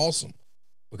is that's awesome,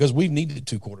 because we've needed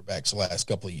 2 quarterbacks the last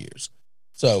couple of years.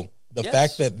 So the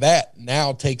fact that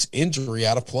now takes injury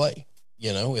out of play,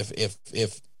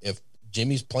 if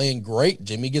Jimmy's playing great,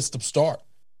 Jimmy gets the start.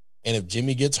 And if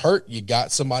Jimmy gets hurt, you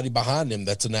got somebody behind him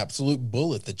that's an absolute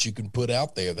bullet that you can put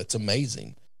out there that's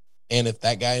amazing. And if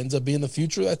that guy ends up being the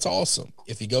future, that's awesome.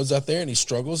 If he goes out there and he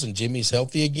struggles and Jimmy's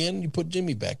healthy again, you put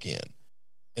Jimmy back in.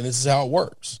 And this is how it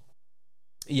works.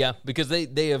 Yeah, because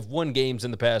they have won games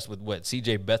in the past with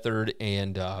C.J. Beathard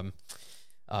and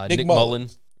Nick Mullen.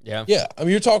 Yeah. Yeah. I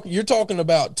mean, you're talking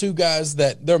about 2 guys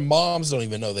that their moms don't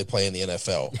even know they play in the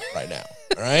NFL right now.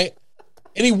 All right.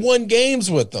 and he won games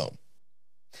with them.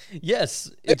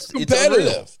 Yes, It's unreal.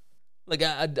 competitive. Like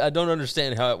I don't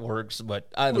understand how it works, but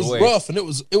It either was way, rough, and it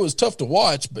was tough to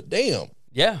watch. But damn,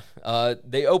 yeah.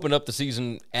 They open up the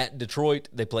season at Detroit.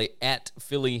 They play at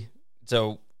Philly,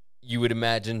 so you would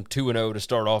imagine 2-0 to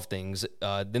start off things.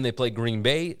 Then they play Green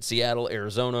Bay, Seattle,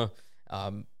 Arizona.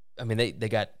 I mean, they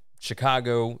got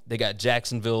Chicago, they got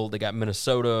Jacksonville, they got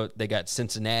Minnesota, they got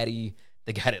Cincinnati,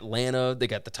 they got Atlanta, they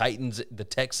got the Titans, the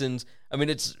Texans. I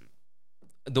mean,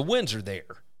 the wins are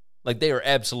there. Like, they are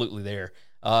absolutely there.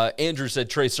 Andrew said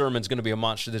Trey Sermon's going to be a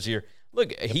monster this year.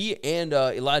 Look, he and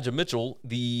Elijah Mitchell,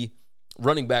 the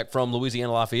running back from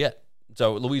Louisiana Lafayette.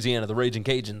 So, Louisiana, the Raging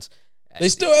Cajuns. they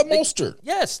still have Mostert.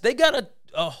 Yes, they got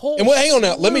a whole And hang on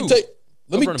now. Let me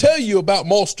slew tell you about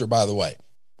Mostert. By the way,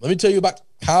 let me tell you about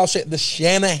Kyle the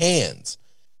Shanahans.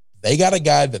 They got a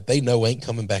guy that they know ain't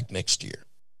coming back next year.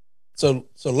 So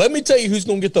let me tell you who's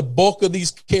going to get the bulk of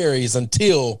these carries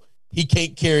until he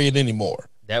can't carry it anymore.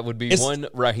 That would be one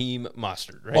Raheem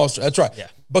Mostert, right? Mostert, that's right. Yeah.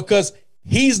 Because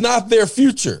he's not their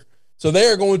future. So they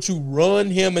are going to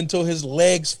run him until his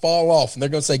legs fall off. And they're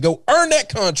going to say, go earn that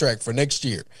contract for next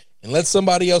year and let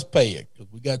somebody else pay you.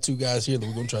 Because we got two guys here that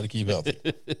we're going to try to keep healthy.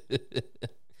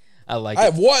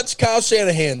 I've watched Kyle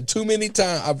Shanahan too many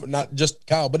times. Not just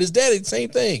Kyle, but his daddy, same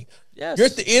thing. Yes. You're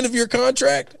at the end of your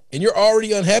contract and you're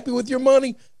already unhappy with your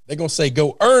money. They're going to say,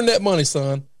 go earn that money,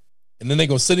 son. And then they're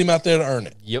going to sit him out there to earn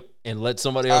it. Yep, and let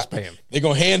somebody else pay him. They're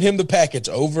going to hand him the package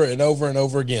over and over and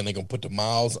over again. They're going to put the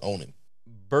miles on him.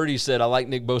 Birdie said, I like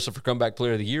Nick Bosa for comeback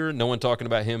player of the year. No one talking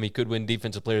about him. He could win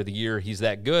defensive player of the year. He's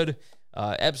that good.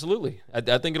 Absolutely. I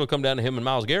think it'll come down to him and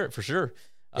Myles Garrett for sure.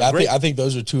 I think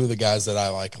those are two of the guys that I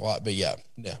like a lot. But, yeah.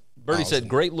 Birdie said,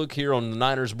 great look here on the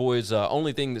Niners, boys.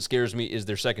 Only thing that scares me is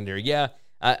their secondary. Yeah,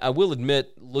 I will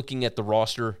admit, looking at the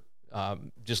roster,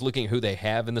 just looking at who they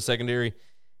have in the secondary,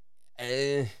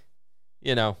 but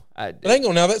hang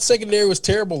on now. That secondary was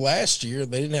terrible last year.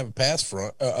 They didn't have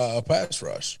a pass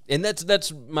rush. And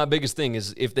that's my biggest thing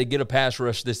is if they get a pass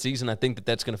rush this season, I think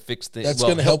that's going to fix the. That's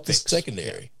going to help the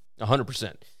secondary.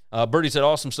 100%. Birdie said,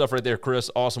 awesome stuff right there, Chris.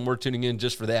 Awesome. We're tuning in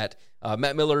just for that.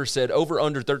 Matt Miller said, over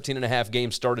under 13.5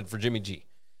 games started for Jimmy G.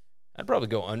 I'd probably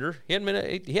go under. He hadn't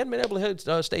been able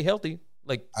to stay healthy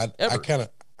ever. I kind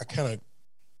of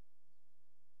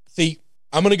see.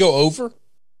 I'm going to go over,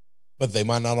 but they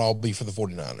might not all be for the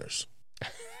 49ers.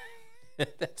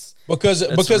 Because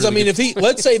really I mean, if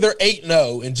let's say they're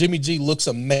 8-0 and Jimmy G looks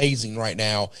amazing right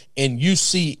now, and you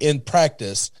see in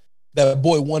practice that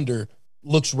boy Wonder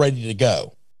looks ready to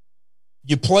go.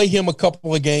 You play him a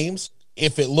couple of games.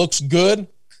 If it looks good,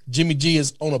 Jimmy G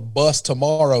is on a bus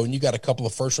tomorrow, and you got a couple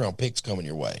of first-round picks coming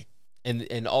your way.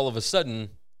 And all of a sudden,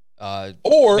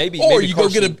 maybe you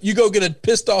Carson, go get a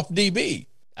pissed off DB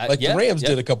like the Rams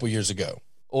did a couple years ago.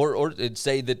 Or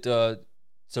say that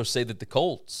the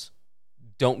Colts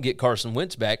don't get Carson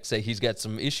Wentz back. Say he's got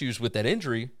some issues with that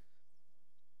injury.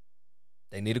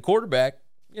 They need a quarterback.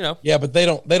 Yeah, but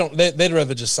they'd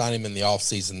rather just sign him in the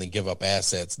offseason than give up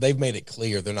assets. They've made it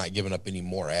clear they're not giving up any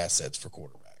more assets for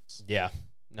quarterbacks. Yeah.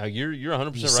 No, you're 100%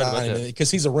 right about that. Because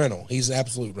he's a rental. He's an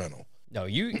absolute rental. No,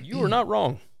 you are not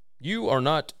wrong. You are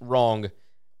not wrong.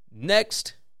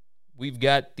 Next, we've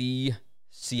got the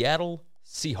Seattle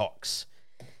Seahawks.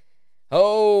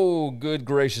 Oh, good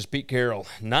gracious, Pete Carroll.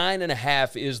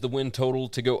 9.5 is the win total.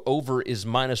 To go over is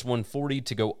 -140.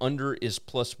 To go under is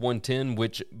 +110,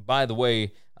 which, by the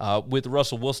way, with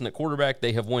Russell Wilson at quarterback,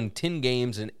 they have won 10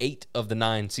 games in 8 of the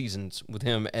 9 seasons with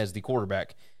him as the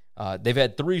quarterback. They've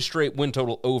had 3 straight win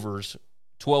total overs,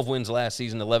 12 wins last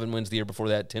season, 11 wins the year before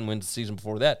that, 10 wins the season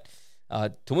before that.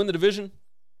 To win the division,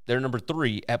 they're number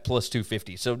 3 at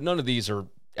 +250. So none of these are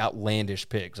outlandish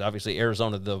picks. Obviously,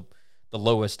 Arizona, the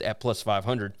lowest at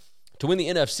 +500. To win the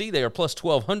NFC, they are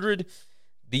 +1,200.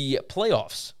 The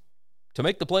playoffs, to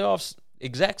make the playoffs,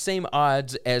 exact same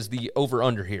odds as the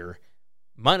over-under here.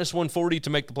 -140 to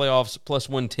make the playoffs,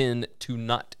 +110 to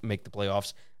not make the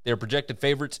playoffs. They're projected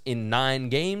favorites in 9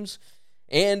 games,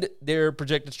 and their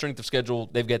projected strength of schedule,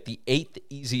 they've got the 8th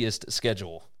easiest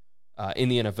schedule in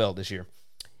the NFL this year.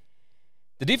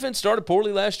 The defense started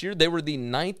poorly last year. They were the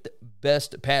 9th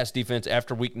best pass defense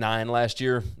after week 9 last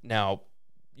year. Now,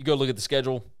 you go look at the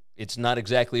schedule. It's not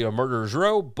exactly a murderer's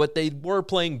row, but they were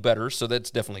playing better, so that's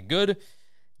definitely good.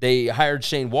 They hired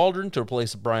Shane Waldron to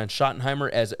replace Brian Schottenheimer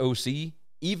as OC,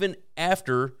 even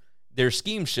after their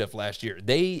scheme shift last year.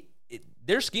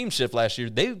 Their scheme shift last year,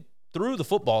 they threw the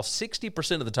football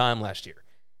 60% of the time last year.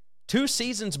 2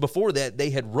 seasons before that,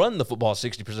 they had run the football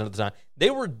 60% of the time.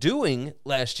 They were doing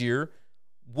last year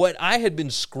what I had been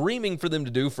screaming for them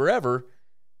to do forever,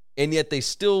 and yet they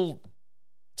still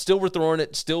Still we're throwing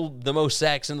it, still the most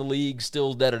sacks in the league,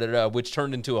 still da-da-da-da, which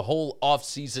turned into a whole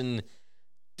offseason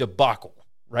debacle,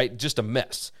 right? Just a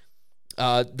mess.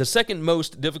 The second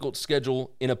most difficult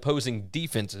schedule in opposing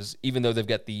defenses, even though they've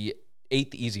got the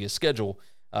 8th easiest schedule.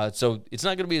 So it's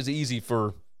not going to be as easy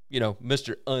for,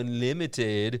 Mr.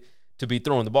 Unlimited to be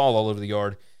throwing the ball all over the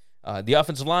yard. The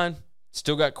offensive line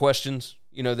still got questions.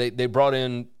 They brought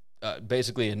in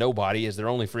basically a nobody as their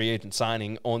only free agent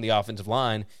signing on the offensive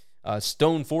line.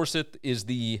 Stone Forsyth is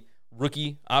the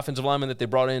rookie offensive lineman that they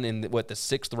brought in the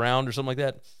 6th round or something like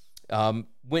that.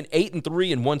 Went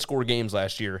 8-3 in one-score games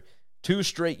last year. 2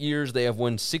 straight years they have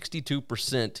won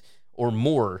 62% or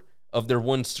more of their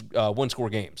one-score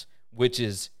games, which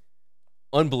is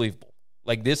unbelievable.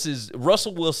 Like, this is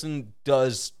Russell Wilson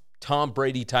does Tom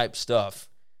Brady type stuff,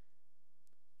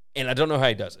 and I don't know how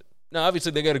he does it. Now,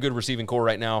 obviously, they got a good receiving core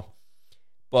right now,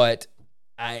 but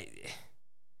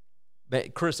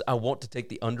Chris, I want to take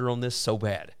the under on this so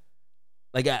bad.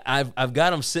 Like, I've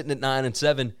got them sitting at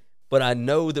 9-7, but I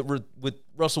know that with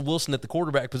Russell Wilson at the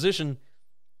quarterback position,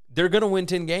 they're going to win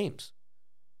 10 games.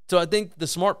 So I think the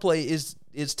smart play is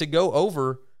to go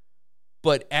over,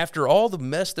 but after all the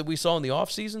mess that we saw in the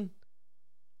offseason,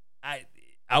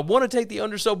 I want to take the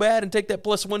under so bad and take that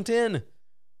plus 110.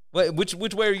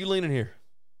 Which way are you leaning here?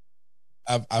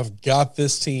 I've got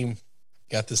this team.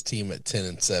 Got this team at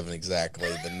 10-7 exactly.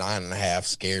 The 9.5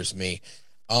 scares me.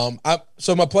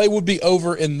 So my play would be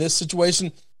over in this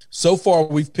situation. So far,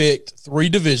 we've picked 3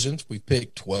 divisions. We've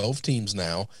picked 12 teams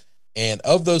now. And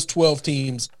of those 12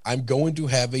 teams, I'm going to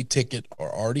have a ticket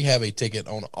or already have a ticket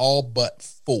on all but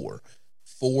 4.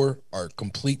 4 are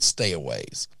complete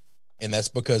stayaways. And that's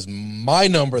because my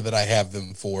number that I have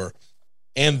them for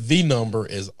and the number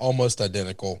is almost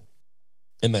identical,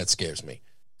 and that scares me.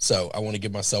 So I want to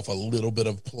give myself a little bit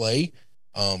of play.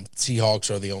 Seahawks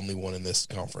are the only one in this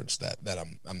conference that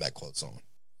I'm that close on.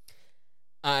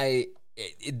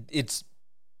 It's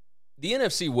the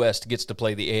NFC West gets to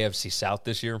play the AFC South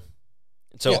this year.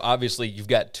 So obviously you've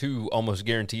got 2 almost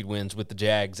guaranteed wins with the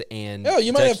Jags and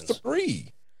you might have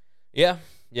 3. Yeah,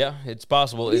 it's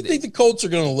possible. What do you think the Colts are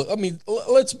going to look? I mean,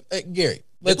 Gary,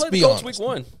 let's be honest. Week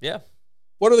 1, yeah.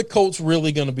 What are the Colts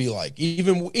really going to be like?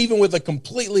 Even with a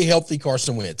completely healthy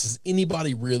Carson Wentz, is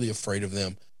anybody really afraid of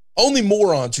them? Only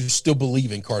morons who still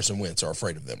believe in Carson Wentz are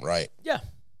afraid of them, right? Yeah.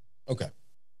 Okay.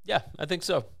 Yeah, I think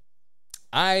so.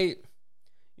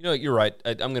 You're right.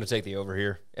 I'm going to take the over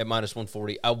here at minus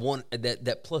 140. I want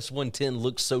that plus 110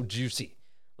 looks so juicy.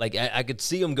 Like, I could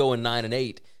see them going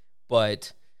 9-8,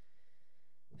 but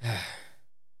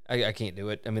I can't do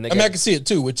it. I mean, I can see it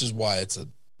too, which is why it's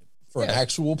an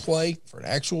actual play, for an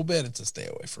actual bet, it's a stay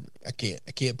away from me.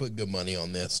 I can't put good money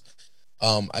on this.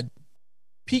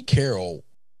 Pete Carroll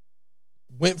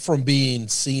went from being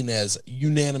seen as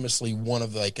unanimously one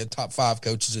of a top 5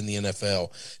 coaches in the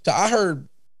NFL to, I heard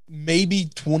maybe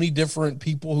 20 different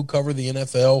people who cover the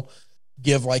NFL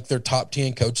give their top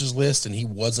 10 coaches list, and he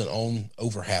wasn't on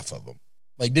over half of them.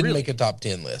 Didn't make a top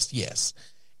 10 list. Yes.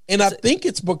 And I think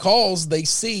it's because they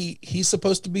see he's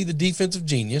supposed to be the defensive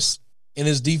genius, and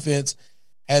his defense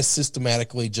has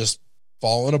systematically just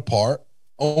fallen apart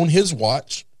on his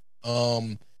watch.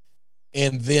 And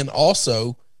then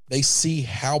also they see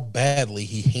how badly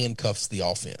he handcuffs the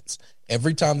offense.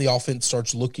 Every time the offense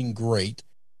starts looking great,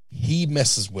 he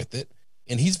messes with it.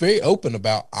 And he's very open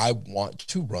about, I want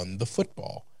to run the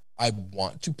football. I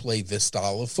want to play this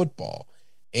style of football.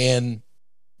 And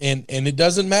it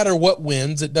doesn't matter what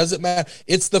wins. It doesn't matter.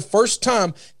 It's the first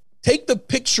time. Take the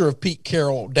picture of Pete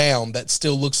Carroll down that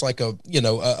still looks like a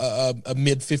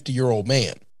mid-50-year-old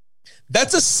man.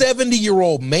 That's a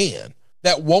 70-year-old man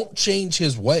that won't change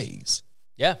his ways.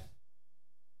 Yeah.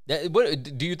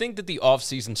 Do you think that the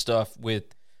offseason stuff with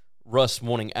Russ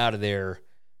wanting out of there,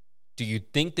 do you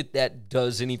think that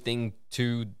does anything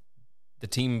to the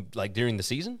team during the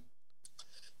season?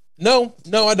 No,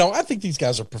 I don't. I think these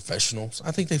guys are professionals.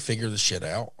 I think they figure the shit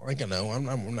out.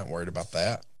 I'm not worried about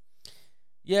that.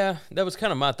 Yeah, that was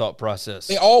kind of my thought process.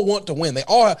 They all want to win.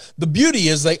 The beauty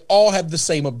is they all have the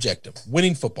same objective,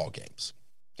 winning football games.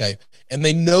 Okay. And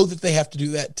they know that they have to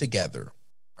do that together.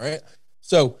 All right.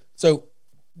 So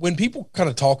when people kind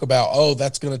of talk about,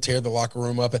 that's going to tear the locker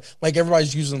room up,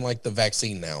 everybody's using the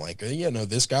vaccine now,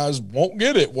 this guys won't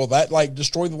get it. Will that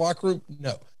destroy the locker room?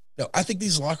 No, I think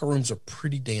these locker rooms are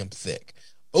pretty damn thick.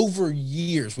 Over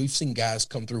years, we've seen guys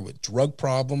come through with drug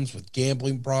problems, with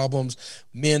gambling problems,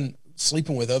 men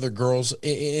sleeping with other girls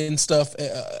and stuff,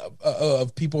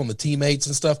 of people and the teammates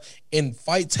and stuff, and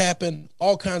fights happen.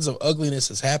 All kinds of ugliness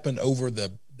has happened over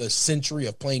the century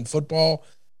of playing football.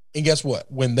 And guess what?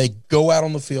 When they go out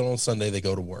on the field on Sunday, they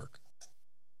go to work.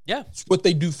 Yeah. It's what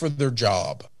they do for their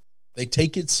job. They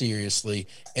take it seriously,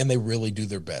 and they really do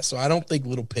their best. So I don't think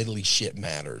little piddly shit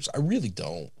matters. I really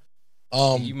don't.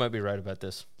 You might be right about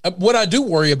this. What I do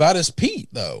worry about is Pete,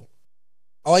 though.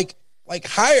 Like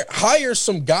hire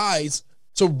some guys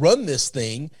to run this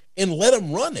thing and let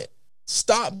them run it.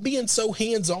 Stop being so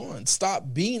hands-on.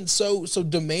 Stop being so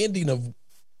demanding of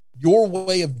your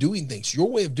way of doing things. Your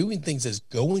way of doing things is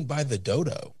going by the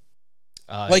dodo.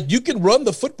 Like, you can run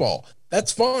the football.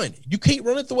 That's fine. You can't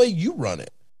run it the way you run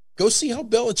it. Go see how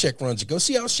Belichick runs it. Go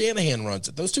see how Shanahan runs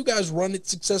it. Those two guys run it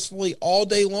successfully all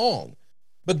day long,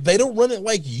 but they don't run it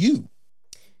like you.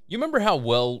 You remember how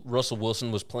well Russell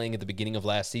Wilson was playing at the beginning of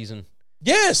last season?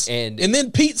 Yes. And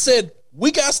then Pete said,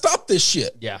 we got to stop this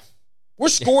shit. Yeah. We're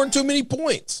scoring too many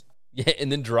points. Yeah,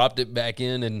 and then dropped it back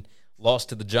in and lost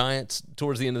to the Giants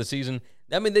towards the end of the season.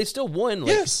 I mean, they still won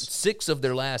 6 of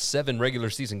their last 7 regular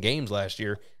season games last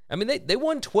year. I mean, they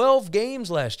won 12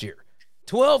 games last year.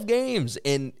 12 games.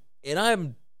 And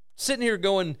I'm sitting here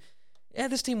going, yeah,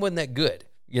 this team wasn't that good,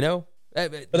 you know?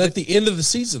 But at the end of the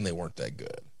season, they weren't that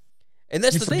good. And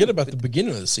that's the thing. You forget about the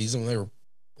beginning of the season when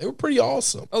they were pretty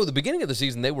awesome. Oh, the beginning of the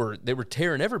season, they were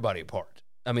tearing everybody apart.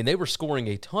 I mean, they were scoring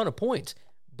a ton of points.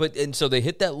 And so they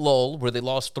hit that lull where they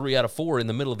lost 3 out of 4 in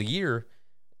the middle of the year.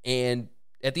 And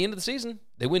at the end of the season,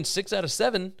 they win 6 out of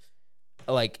 7.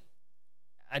 Like,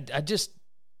 I just,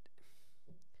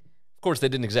 of course, they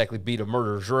didn't exactly beat a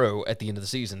murderer's row at the end of the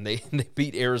season. They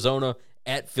beat Arizona,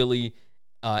 at Philly,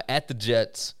 at the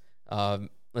Jets,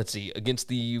 let's see, against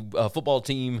the football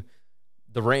team,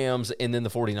 the Rams, and then the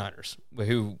 49ers,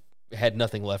 who had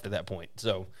nothing left at that point.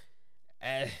 So,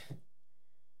 I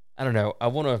don't know. I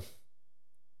want to,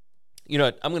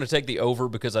 I'm going to take the over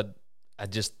because I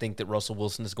just think that Russell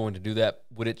Wilson is going to do that.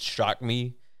 Would it shock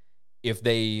me if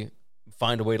they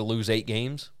find a way to lose 8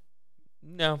 games?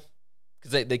 No,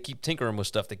 because they keep tinkering with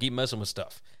stuff. They keep messing with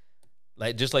stuff.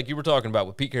 Just like you were talking about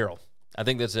with Pete Carroll. I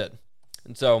think that's it.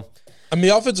 And so, I mean,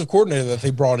 the offensive coordinator that they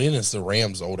brought in is the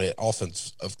Rams' old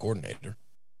offensive coordinator.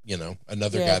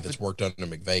 Another guy that's worked under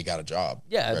McVay got a job.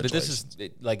 Yeah, but this is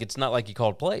it's not like he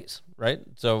called plays, right?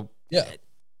 So yeah,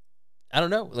 I don't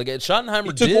know. Like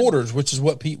Schottenheimer took orders, which is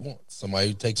what Pete wants. Somebody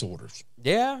who takes orders.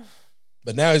 Yeah,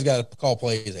 but now he's got to call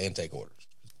plays and take orders.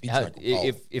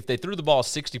 If they threw the ball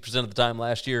 60% of the time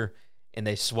last year and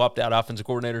they swapped out offensive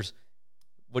coordinators,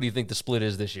 what do you think the split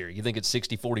is this year? You think it's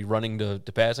 60-40 running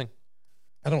to passing?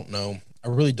 I don't know. I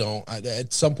really don't.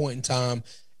 At some point in time,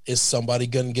 is somebody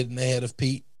going to get in the head of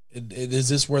Pete? Is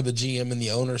this where the GM and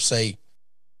the owner say,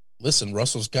 listen,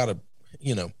 Russell's got to,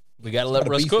 we got to let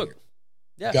Russ cook.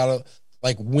 Yeah. Got to,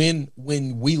 like, when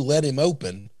we let him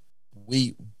open,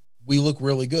 we look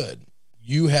really good.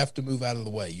 You have to move out of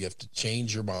the way. You have to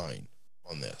change your mind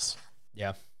on this.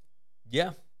 Yeah.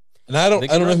 Yeah. And I don't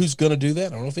know who's going to do that. I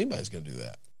don't know if anybody's going to do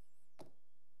that.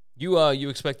 You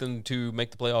expect them to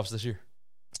make the playoffs this year?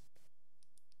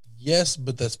 Yes,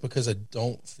 but that's because I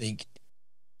don't think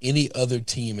any other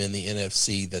team in the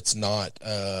NFC that's not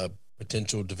a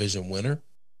potential division winner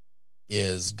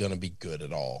is going to be good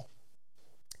at all.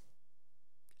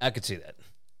 I could see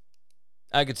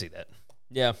that.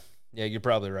 Yeah, you're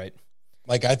probably right.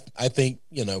 Like, I think,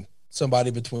 somebody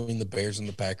between the Bears and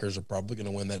the Packers are probably going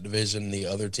to win that division. The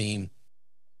other team,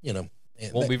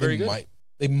 won't be very good.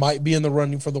 They might be in the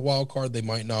running for the wild card. They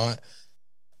might not.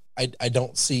 I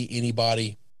don't see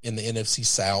anybody in the NFC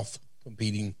South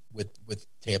competing with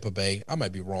Tampa Bay. I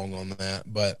might be wrong on that,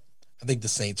 but I think the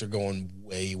Saints are going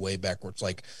way, way backwards,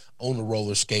 like on the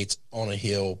roller skates on a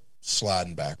hill,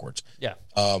 sliding backwards. Yeah.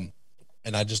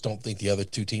 And I just don't think the other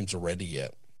two teams are ready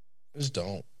yet. I just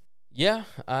don't. Yeah,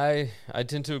 I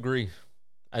tend to agree.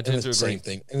 Same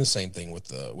thing. And the same thing with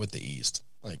the East.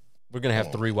 Like, we're gonna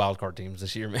have 3 wild card teams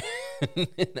this year, man.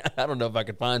 I don't know if I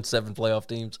could find 7 playoff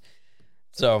teams.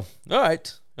 So, all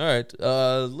right.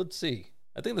 Let's see.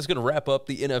 I think that's going to wrap up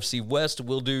the NFC West.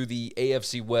 We'll do the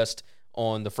AFC West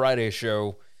on the Friday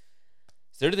show.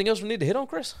 Is there anything else we need to hit on,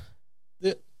 Chris?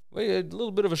 Yeah. Well, a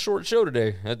little bit of a short show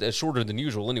today. Shorter than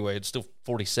usual anyway. It's still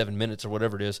 47 minutes or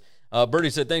whatever it is. Birdie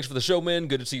said, thanks for the show, man.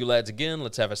 Good to see you lads again.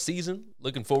 Let's have a season.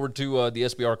 Looking forward to the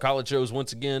SBR college shows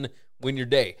once again. Win your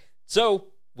day. So,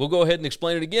 we'll go ahead and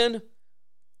explain it again.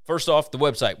 First off, the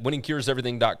website,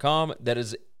 winningcureseverything.com. That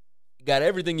is got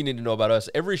everything you need to know about us.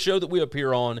 Every show that we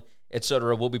appear on,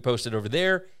 etc., will be posted over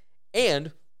there.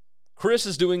 And Chris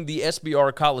is doing the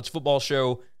SBR College Football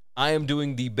Show. I am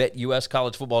doing the BetUS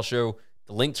College Football Show.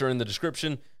 The links are in the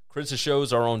description. Chris's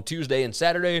shows are on Tuesday and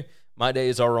Saturday. My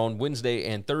days are on Wednesday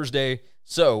and Thursday.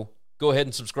 So go ahead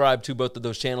and subscribe to both of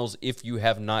those channels if you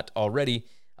have not already.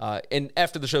 And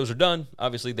after the shows are done,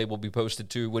 obviously they will be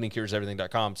posted to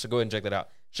winningcureseverything.com. So go ahead and check that out.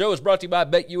 Show is brought to you by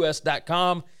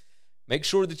BetUS.com. Make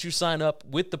sure that you sign up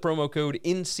with the promo code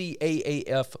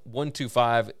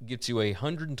NCAAF125. Gets you a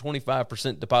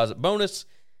 125% deposit bonus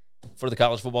for the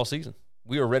college football season.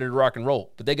 We are ready to rock and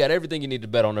roll. But they got everything you need to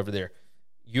bet on over there.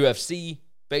 UFC,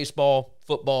 baseball,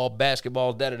 football,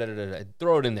 basketball, da-da-da-da-da.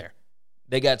 Throw it in there.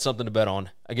 They got something to bet on.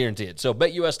 I guarantee it. So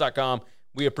BetUS.com.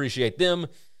 We appreciate them.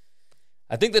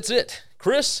 I think that's it.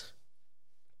 Chris,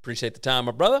 appreciate the time,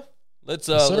 my brother. Let's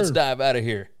dive out of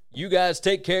here. You guys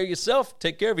take care of yourself,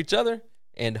 take care of each other,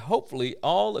 and hopefully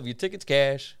all of your tickets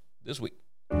cash this week.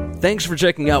 Thanks for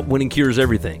checking out Winning Cures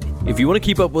Everything. If you want to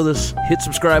keep up with us, hit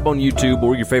subscribe on YouTube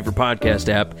or your favorite podcast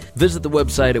app. Visit the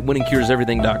website at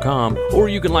winningcureseverything.com, or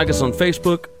you can like us on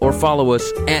Facebook or follow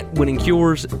us at Winning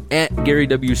Cures, at Gary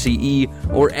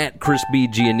WCE, or at Chris B.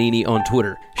 Giannini on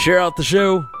Twitter. Share out the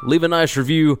show, leave a nice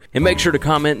review, and make sure to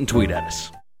comment and tweet at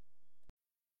us.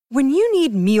 When you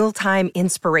need mealtime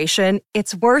inspiration,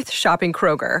 it's worth shopping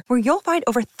Kroger, where you'll find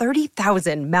over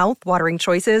 30,000 mouth-watering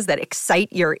choices that excite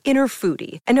your inner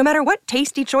foodie. And no matter what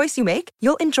tasty choice you make,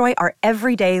 you'll enjoy our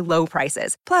everyday low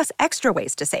prices, plus extra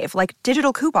ways to save, like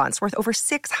digital coupons worth over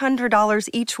 $600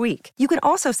 each week. You can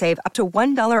also save up to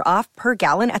 $1 off per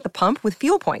gallon at the pump with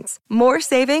fuel points. More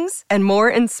savings and more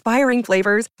inspiring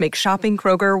flavors make shopping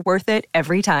Kroger worth it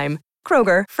every time.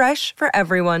 Kroger, fresh for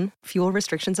everyone. Fuel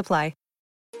restrictions apply.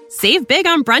 Save big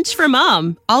on brunch for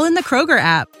mom, all in the Kroger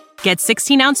app. Get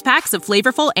 16-ounce packs of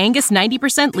flavorful Angus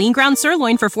 90% lean ground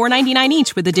sirloin for $4.99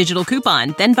 each with a digital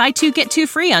coupon. Then buy 2, get 2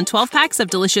 free on 12 packs of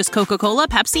delicious Coca-Cola,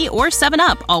 Pepsi, or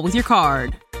 7-Up, all with your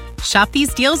card. Shop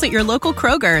these deals at your local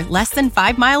Kroger, less than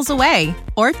 5 miles away.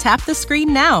 Or tap the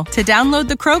screen now to download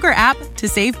the Kroger app to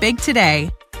save big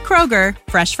today. Kroger,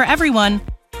 fresh for everyone.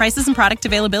 Prices and product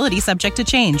availability subject to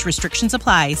change. Restrictions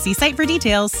apply. See site for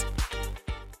details.